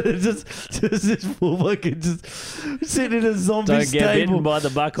just this full fucking just sitting in a zombie Don't stable. get bitten by the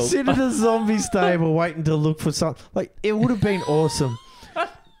buckle. Sitting in a zombie stable waiting to look for something. It would have been awesome.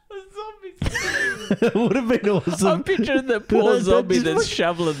 It would have been awesome. I'm picturing the poor zombie that's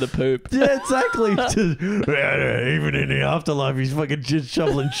shoveling the poop. Yeah, exactly. Even in the afterlife, he's fucking just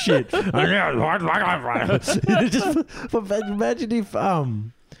shoveling shit. Just imagine if,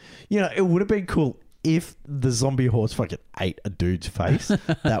 it would have been cool if the zombie horse fucking ate a dude's face.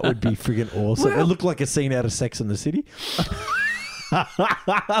 That would be friggin' awesome. It looked like a scene out of Sex and the City.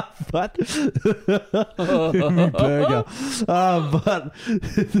 But burger. But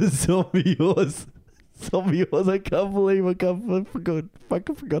the zombie horse, I can't believe I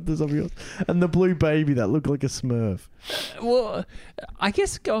fucking forgot the zombie horse. And the blue baby that looked like a Smurf. Well, I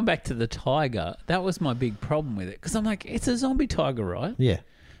guess going back to the tiger, that was my big problem with it. Because I'm like, it's a zombie tiger, right? Yeah.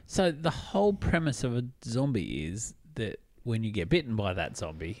 So the whole premise of a zombie is that when you get bitten by that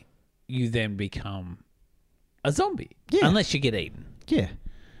zombie, you then become a zombie. Yeah. Unless you get eaten. Yeah.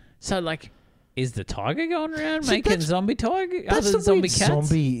 So, is the tiger going around making zombie tiger? That's Other the than zombie weird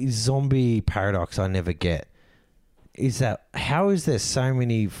cats? zombie paradox I never get. Is that how is there so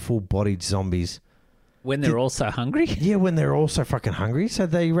many full-bodied zombies When they're also hungry? Yeah, when they're also fucking hungry. So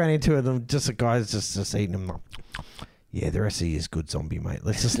they ran into it and just a guy's just eating them. Yeah, the rest of you is good zombie, mate.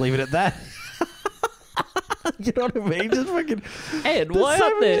 Let's just leave it at that. You know what I mean? Just fucking. And There's why so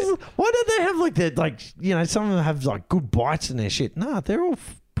aren't many- there? Why don't they have like that? Like some of them have like good bites in their shit. Nah, they're all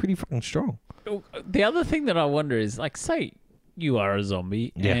pretty fucking strong. The other thing that I wonder is, like, say you are a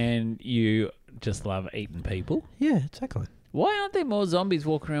zombie Yeah. and you just love eating people. Yeah, exactly. Why aren't there more zombies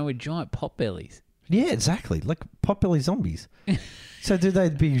walking around with giant pot bellies? Yeah, exactly. Like potbelly zombies. So do they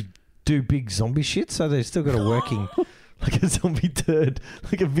do big zombie shit? So they've still got a working like a zombie turd,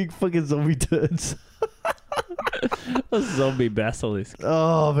 like a big fucking zombie turd. A zombie basilisk.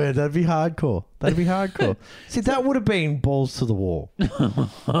 Oh man, that'd be hardcore. That'd be hardcore. See, that would have been balls to the wall.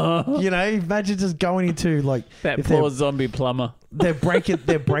 Imagine just going into like That if poor zombie plumber. they're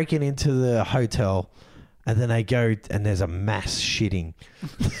breaking into the hotel, and then they go and there's a mass shitting.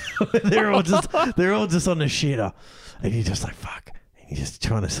 they're all just on the shitter, and you're just like fuck. And you're just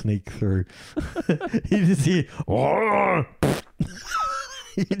trying to sneak through. You just hear.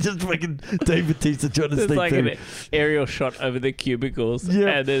 You just fucking Dave Bautista trying to There's sneak like through. an aerial shot over the cubicles, Yeah.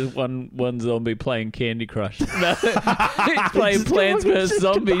 and there's one zombie playing Candy Crush. No, he's playing Just Plants fucking- vs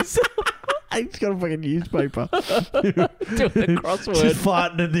Zombies, He's got a fucking newspaper. doing the crossword. Just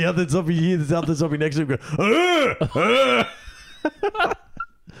farting, and the other zombie here, there's the other zombie next to him going,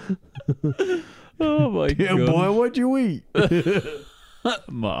 Oh my yeah, god, boy, what'd you eat?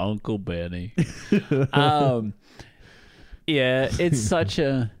 my Uncle Benny. Yeah, it's such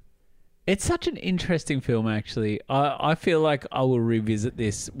an interesting film. Actually, I feel like I will revisit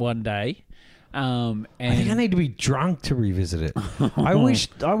this one day. And I think I need to be drunk to revisit it. I wish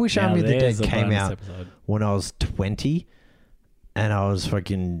Now Army of the there's Dead a came bonus out episode. when I was 20 and I was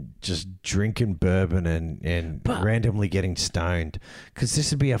fucking just drinking bourbon and But- randomly getting stoned. Because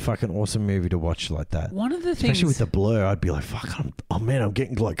this would be a fucking awesome movie to watch like that. One of the things, Especially with the blur, I'd be like, fuck, I'm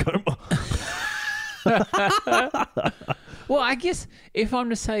getting glaucoma. well, I guess if I'm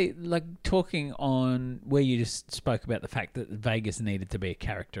to say, like, talking on where you just spoke about the fact that Vegas needed to be a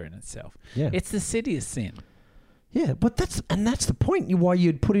character in itself. Yeah. It's the city of sin. Yeah, but that's the point why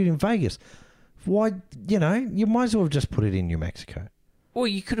you'd put it in Vegas. Why, you might as well have just put it in New Mexico. Well,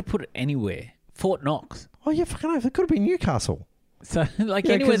 you could have put it anywhere. Fort Knox. Oh, yeah, fucking oath. It could have been Newcastle. So, like,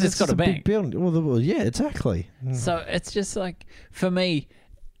 Yeah, anywhere 'cause that's it's got just a bank. big building. Well, yeah, exactly. So it's just like, for me,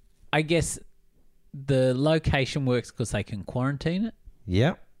 I guess the location works because they can quarantine it.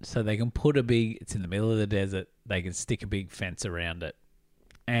 Yeah. So they can put it's in the middle of the desert. They can stick a big fence around it.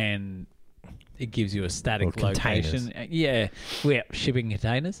 And it gives you a static Or containers. location. Yeah. We're shipping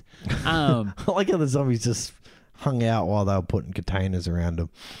containers. Um, I like how the zombies just hung out while they were putting containers around them.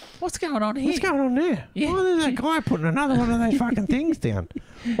 what's going on here? What's going on there? Yeah. Why there's that guy putting another one of those fucking things down?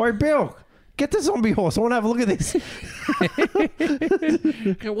 Wait, Bill, get the zombie horse. I want to have a look at this.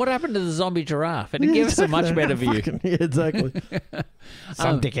 What happened to the zombie giraffe? And it gave us a much better view. Yeah, exactly.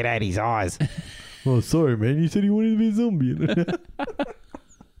 Some dickhead had his eyes. Oh, sorry, man. You said you wanted to be a zombie.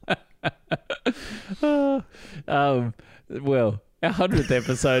 Well, our 100th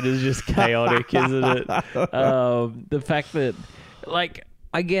episode is just chaotic, isn't it? The fact that, like,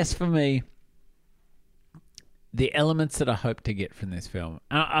 I guess for me, the elements that I hope to get from this film,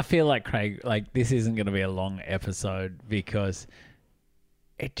 I feel like, Craig, like, this isn't going to be a long episode because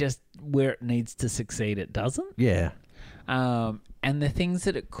it just, where it needs to succeed, it doesn't. Yeah. And the things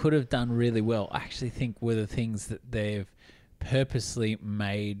that it could have done really well, I actually think were the things that they've purposely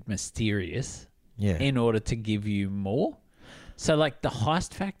made mysterious Yeah. in order to give you more. So, like, the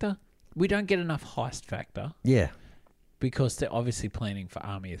heist factor, we don't get enough heist factor Yeah. because they're obviously planning for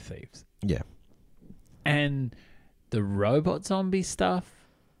Army of Thieves. Yeah. And the robot zombie stuff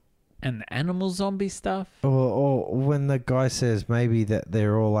and the animal zombie stuff. Or when the guy says maybe that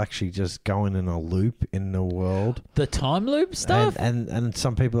they're all actually just going in a loop in the world. The time loop stuff. And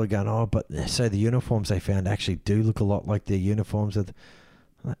some people are going, oh, but so the uniforms they found actually do look a lot like the uniforms of.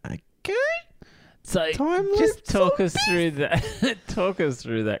 Okay. So Time just loop talk us through that. Talk us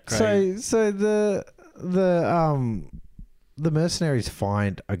through that, Craig. So the mercenaries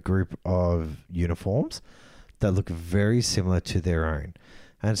find a group of uniforms that look very similar to their own,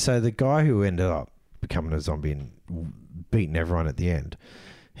 and so the guy who ended up becoming a zombie and beating everyone at the end,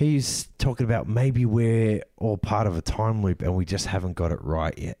 he's talking about maybe we're all part of a time loop and we just haven't got it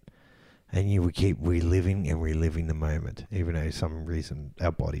right yet. And we keep reliving the moment, even though some reason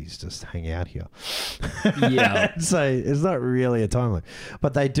our bodies just hang out here. Yeah. So it's not really a time loop.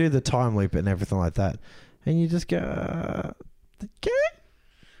 But they do the time loop and everything like that. And you just go, okay.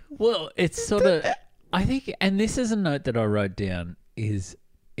 Well, it's sort of, I think, and this is a note that I wrote down, is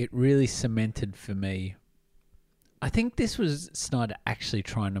it really cemented for me. I think this was Snyder actually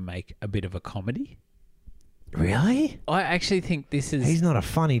trying to make a bit of a comedy. Really? I actually think this is... He's not a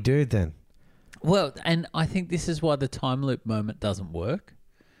funny dude then. Well, and I think this is why the time loop moment doesn't work.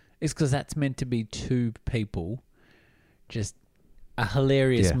 It's because that's meant to be two people, just a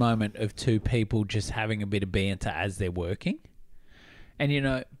hilarious moment of two people just having a bit of banter as they're working.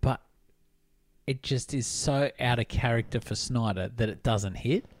 And, but it just is so out of character for Snyder that it doesn't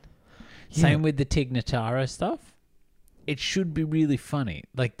hit. Yeah. Same with the Tig Notaro stuff. It should be really funny.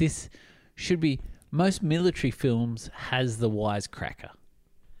 Like, this should be... Most military films has the wisecracker.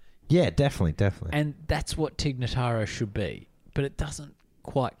 Yeah, definitely. And that's what Tig Notaro should be. But it doesn't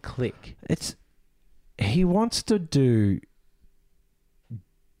quite click. He wants to do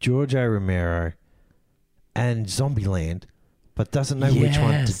George A. Romero and Zombieland, but doesn't know which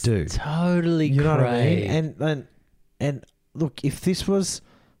one to do. Totally, you know what I mean? And look, if this was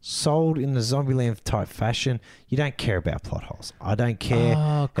sold in the Zombieland type fashion, you don't care about plot holes. I don't care.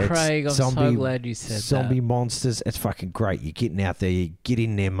 Oh, Craig, I'm so glad you said that. Zombie monsters, it's fucking great. You're getting out there, you get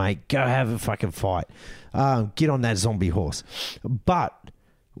in there, mate. Go have a fucking fight. Get on that zombie horse. But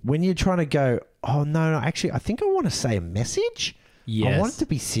when you're trying to go, oh, no, actually, I think I want to say a message. Yes. I want it to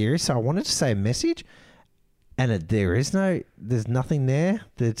be serious, so I wanted to say a message. And there's nothing there.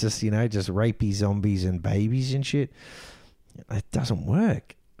 They're just, just rapey zombies and babies and shit. It doesn't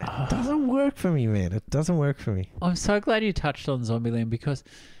work. It doesn't work for me, man. It doesn't work for me. I'm so glad you touched on Zombieland, because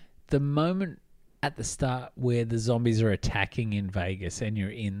the moment at the start where the zombies are attacking in Vegas and you're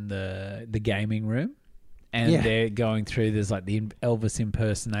in the gaming room and they're going through, there's like the Elvis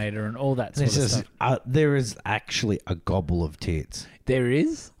impersonator and all that sort of stuff. There is actually a gobble of tits. There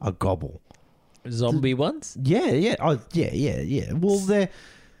is? A gobble. Zombie ones? Yeah. Oh, yeah. Well, they're...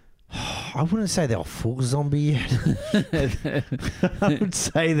 I wouldn't say they're full zombie yet. I would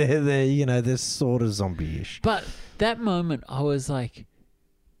say they're sort of zombie-ish. But that moment, I was like,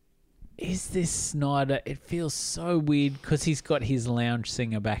 is this Snyder? It feels so weird because he's got his lounge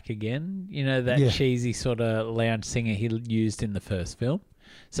singer back again. That cheesy sort of lounge singer he used in the first film.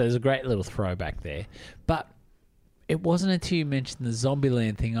 So there's a great little throwback there. But it wasn't until you mentioned the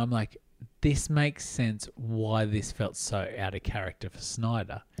Zombieland thing, I'm like, this makes sense why this felt so out of character for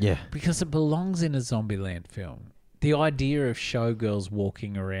Snyder. Yeah. Because it belongs in a Zombieland film. The idea of showgirls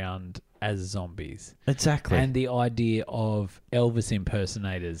walking around as zombies. Exactly. And the idea of Elvis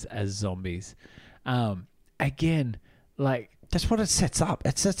impersonators as zombies. Again, like... That's what it sets up.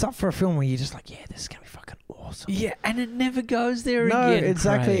 It sets up for a film where you're just like, yeah, this is going to be fucking awesome. Yeah, and it never goes there again. No,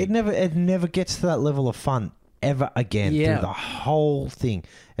 exactly. Craig. It never gets to that level of fun ever again through the whole thing.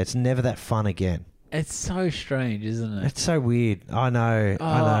 It's never that fun again. It's so strange, isn't it? It's so weird. I know.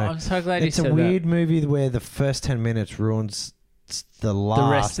 I'm so glad you said that. It's a weird movie where the first 10 minutes ruins the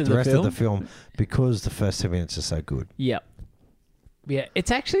rest of the film because the first 10 minutes are so good. Yep. Yeah, it's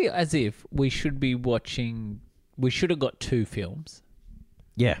actually as if we should be watching... We should have got two films.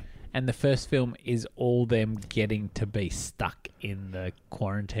 Yeah. And the first film is all them getting to be stuck in the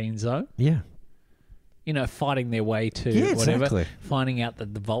quarantine zone. Yeah. Fighting their way to whatever. Exactly. Finding out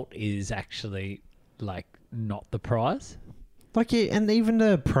that the vault is actually, like, not the prize. Like, yeah, and even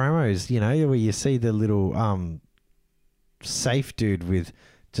the promos, where you see the little safe dude with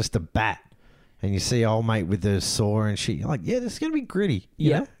just a bat, and you see old mate with the saw and shit. You're like, yeah, this is going to be gritty.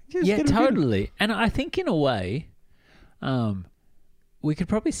 Yeah, totally. And I think in a way, we could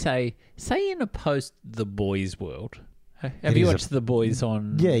probably say in a post The Boys world. Have you watched The Boys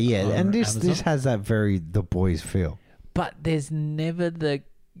on? Yeah, on and this Amazon? This has that very The Boys feel. But there's never the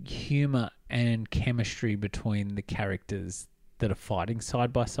humor and chemistry between the characters that are fighting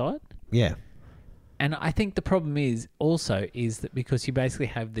side by side. Yeah. And I think the problem is that because you basically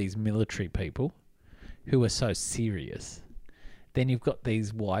have these military people who are so serious, then you've got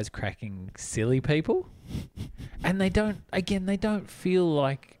these wisecracking silly people, and they don't feel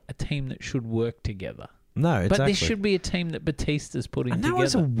like a team that should work together. No, exactly. But this should be a team that Batista's putting together. And that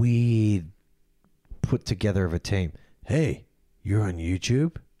was a weird put together of a team. Hey, you're on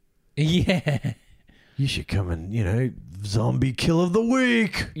YouTube? Yeah. You should come and, zombie kill of the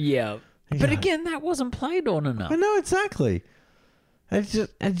week. Yeah. But again, that wasn't played on enough. I know, exactly. It's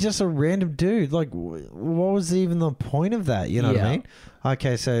just a random dude. Like, what was even the point of that? You know what I mean?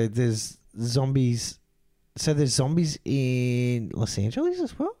 Okay, so there's zombies. So there's zombies in Los Angeles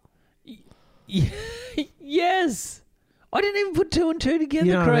as well? Yes. I didn't even put two and two together,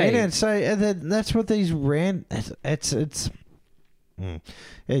 you know Craig. What I mean? And so that's what these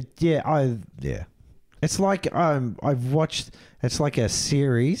It's like I've watched. It's like a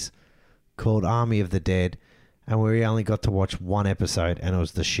series called Army of the Dead, and we only got to watch one episode, and it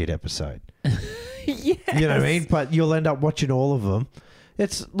was the shit episode. Yes. You know what I mean? But you'll end up watching all of them.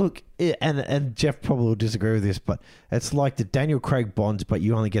 and Jeff probably will disagree with this, but it's like the Daniel Craig Bonds, but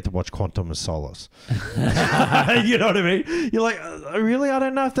you only get to watch Quantum of Solace. You know what I mean? You're like, really? I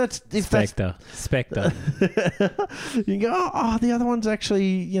don't know if that's Spectre. You go, oh, the other one's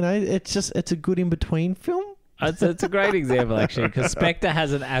actually, it's a good in between film. It's a great example actually, because Spectre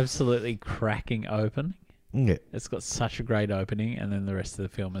has an absolutely cracking opening. Yeah. It's got such a great opening, and then the rest of the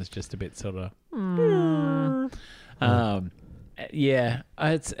film is just a bit sort of. Yeah,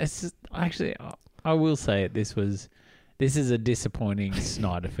 it's just, actually, I will say it. This is a disappointing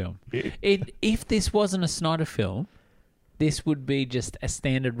Snyder film. If this wasn't a Snyder film, this would be just a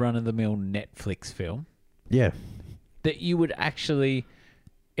standard run-of-the-mill Netflix film. Yeah, that you would actually,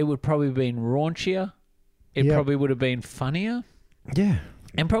 it would probably have been raunchier. It probably would have been funnier. Yeah,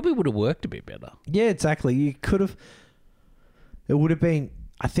 and probably would have worked a bit better. Yeah, exactly. You could have. It would have been.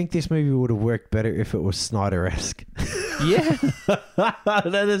 I think this movie would have worked better if it was Snyder-esque. Yeah.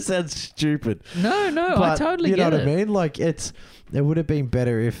 That sounds stupid. No, but I totally get it. You know what I mean? Like, it would have been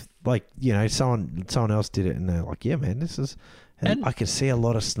better if, like, someone else did it and they're like, yeah, man, this is... And I could see a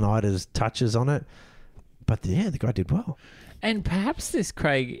lot of Snyder's touches on it. But, yeah, the guy did well. And perhaps this,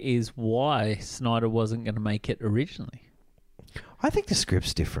 Craig, is why Snyder wasn't going to make it originally. I think the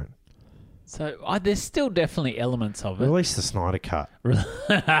script's different. So there's still definitely elements of it. Release the Snyder cut.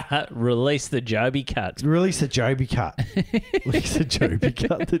 Release the Joby cut. Release the Joby cut. Release the Joby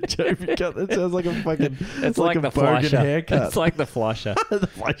cut. The Joby cut. That sounds like a fucking... It's like a the Bogan flusher. haircut. It's like the flusher. The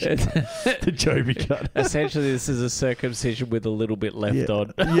flusher. The Joby cut. Essentially, this is a circumcision with a little bit left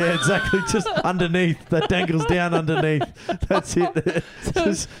on. Yeah, exactly. Just underneath. That dangles down underneath. That's it.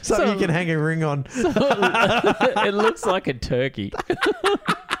 Just something you can hang a ring on. It looks like a turkey.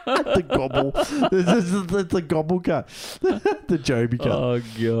 The gobble. The gobble cut. The Joby cut. Oh,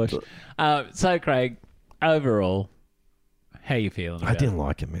 gosh. So, Craig, overall, how you feeling about I didn't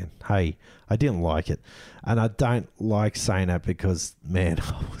like it, man. Hey, I didn't like it. And I don't like saying that because, man,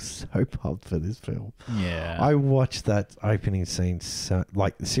 I was so pumped for this film. Yeah. I watched that opening scene,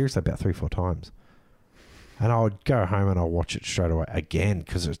 seriously, about 3-4 times. And I would go home and I'll watch it straight away again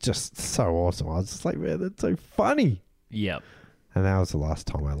because it's just so awesome. I was just like, man, that's so funny. Yep. And that was the last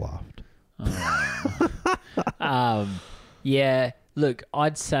time I laughed. Yeah, look,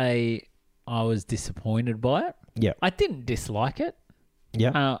 I'd say I was disappointed by it. Yeah. I didn't dislike it.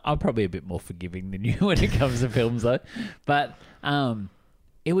 Yeah. I'm probably a bit more forgiving than you when it comes to films, though. But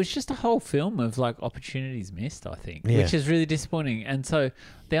it was just a whole film of, like, opportunities missed, I think, which is really disappointing. And so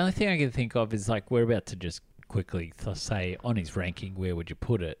the only thing I can think of is, like, we're about to just quickly say on his ranking, where would you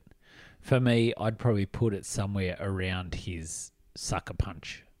put it? For me, I'd probably put it somewhere around his Sucker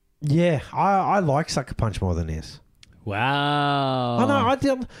Punch. Yeah, I like Sucker Punch more than this. Wow. I know. I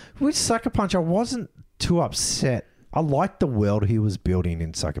did with Sucker Punch. I wasn't too upset. I liked the world he was building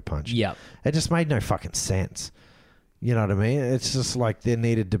in Sucker Punch. Yep. It just made no fucking sense. You know what I mean? It's just like there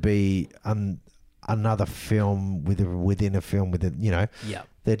needed to be another film within a film within. Yep.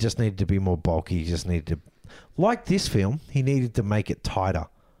 There just needed to be more bulky. You just needed to, like this film, he needed to make it tighter.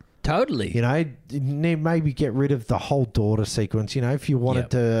 Totally. Maybe get rid of the whole daughter sequence. If you wanted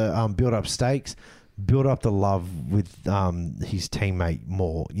to build up stakes, build up the love with his teammate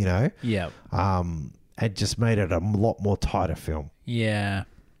more, Yeah. And just made it a lot more tighter film. Yeah.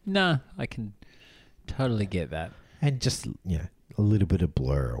 No, I can totally get that. And just, a little bit of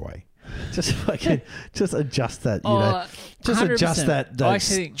blur away. Just fucking, just adjust that, just 100%. adjust that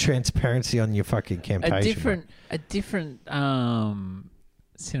transparency on your fucking Camtasia. A different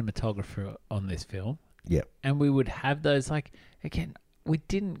cinematographer on this film. Yep. And we would have those, like, again, we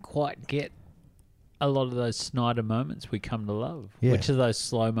didn't quite get a lot of those Snyder moments we come to love, which are those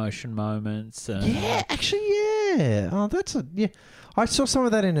slow motion moments. Yeah, actually, yeah. Oh, I saw some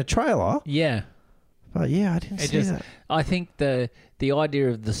of that in a trailer. Yeah. But yeah, I didn't see that. I think the idea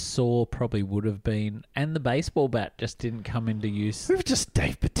of the saw probably would have been, and the baseball bat just didn't come into use. We were just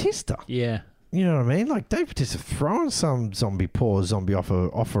Dave Bautista. Yeah. You know what I mean? Like Dave Bautista throwing some zombie off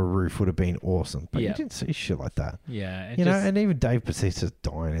a roof would have been awesome. But you didn't see shit like that. Yeah. And even Dave Bautista's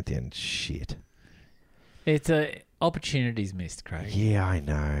dying at the end. Shit. It's opportunities missed, Craig. Yeah, I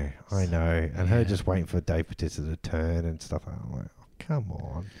know. And her just waiting for Dave Bautista to turn and stuff. I'm like, oh, come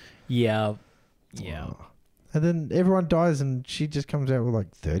on. Yeah. Yeah. Oh. And then everyone dies and she just comes out with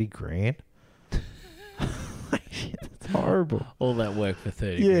like 30 grand. It's horrible. All that work for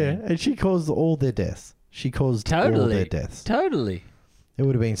 30 Yeah, grand. and she caused all their deaths. All their deaths. Totally. It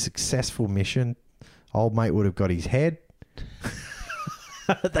would have been a successful mission. Old mate would have got his head.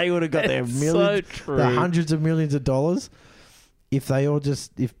 They would have got their millions, their hundreds of millions of dollars. If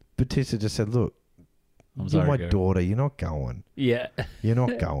Batista just said, look, I'm You're sorry, my Gary. daughter. You're not going. Yeah. You're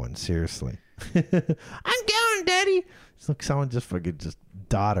not going. Seriously. I'm going, Daddy. It's like someone just fucking just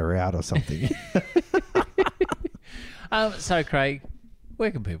dart her out or something. So, Craig,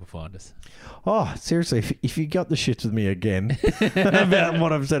 where can people find us? Oh, seriously, if you got the shits with me again about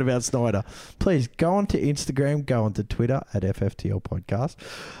what I've said about Snyder, please go onto Instagram, go onto Twitter at FFTL Podcast,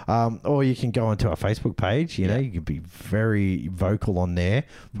 or you can go onto our Facebook page. You know, you can be very vocal on there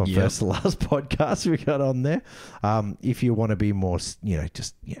from first to last podcast we got on there. If you want to be more,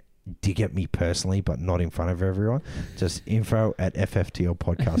 just dig at me personally, but not in front of everyone, just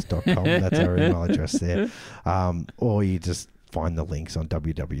info@fftlpodcast.com. That's our email address there. Or you just find the links on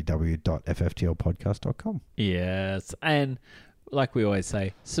www.fftlpodcast.com. Yes. And like we always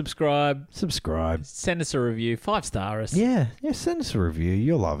say, subscribe, send us a review, 5-star us. Yeah, send us a review.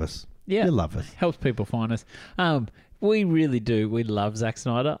 You'll love us. Yeah. You'll love us. Helps people find us. We really do. We love Zack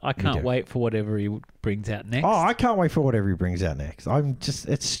Snyder. I can't wait for whatever he brings out next. Oh, I can't wait for whatever he brings out next.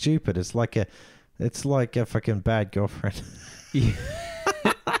 It's stupid. It's like a fucking bad girlfriend. Yeah.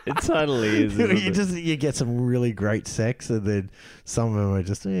 It totally is. You get some really great sex, and then some of them are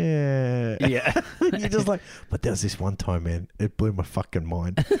just Yeah. You're just like, but there was this one time, man, it blew my fucking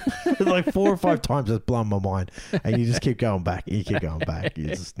mind. Like 4 or 5 times it's blown my mind, and you just keep going back. You keep going back.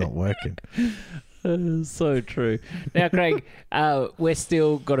 It's just not working. So true. Now, Craig, we're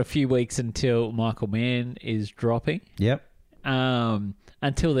still got a few weeks until Michael Mann is dropping. Yep.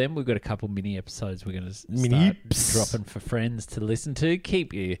 Until then, we've got a couple mini episodes we're going to start dropping for friends to listen to.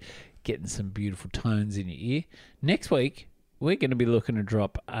 Keep you getting some beautiful tones in your ear. Next week, we're going to be looking to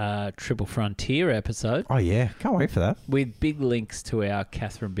drop a Triple Frontier episode. Oh, yeah. Can't wait for that. With big links to our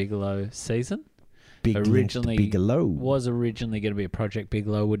Catherine Bigelow season. Was originally going to be a project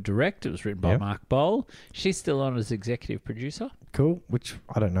Bigelow would direct. It was written by Mark Bowl. She's still on as executive producer. Cool, which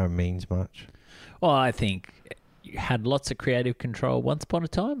I don't know means much. Well, I think you had lots of creative control once upon a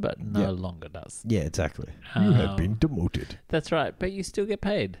time, but no longer does. Yeah, exactly. You have been demoted. That's right, but you still get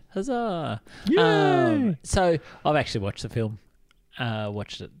paid. Huzzah! Yay! So I've actually watched the film.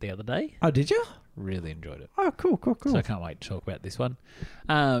 Watched it the other day. Oh, did you? Really enjoyed it. Oh, cool. So I can't wait to talk about this one.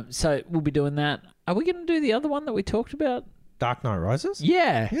 So we'll be doing that. Are we going to do the other one that we talked about? Dark Knight Rises?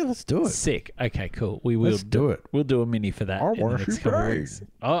 Yeah. Yeah, let's do it. Sick. Okay, cool. We will Let's do it. We'll do a mini for that. I in the want to next see couple of it. weeks.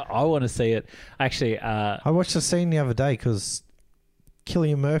 I want to see it. Actually, I watched the scene the other day because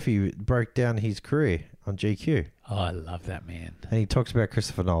Cillian Murphy broke down his career on GQ. oh, I love that man. And he talks about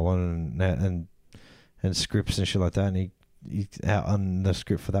Christopher Nolan and scripts and shit like that. And he's out on the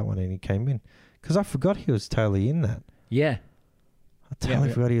script for that one, and he came in. Because I forgot he was totally in that. Yeah. I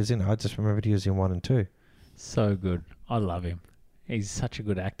totally forgot he was in it. I just remembered he was in 1 and 2. So good. I love him. He's such a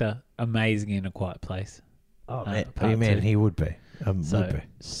good actor. Amazing in A Quiet Place. Oh, part man, 2. he would be. Would be.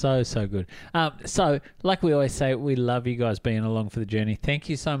 So good. So, like we always say, we love you guys being along for the journey. Thank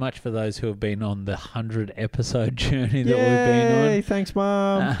you so much for those who have been on the 100-episode journey that we've been on. Thanks,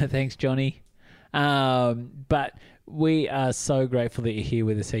 Mum. Thanks, Johnny. But we are so grateful that you're here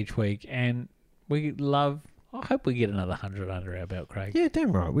with us each week, and I hope we get another 100 under our belt, Craig. Yeah,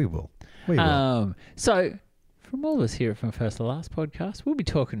 damn right, we will. We will. So, from all of us here from First to Last podcast, we'll be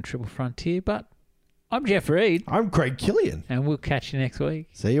talking Triple Frontier, but I'm Jeff Reed. I'm Craig Killian. And we'll catch you next week.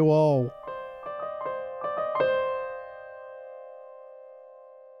 See you all.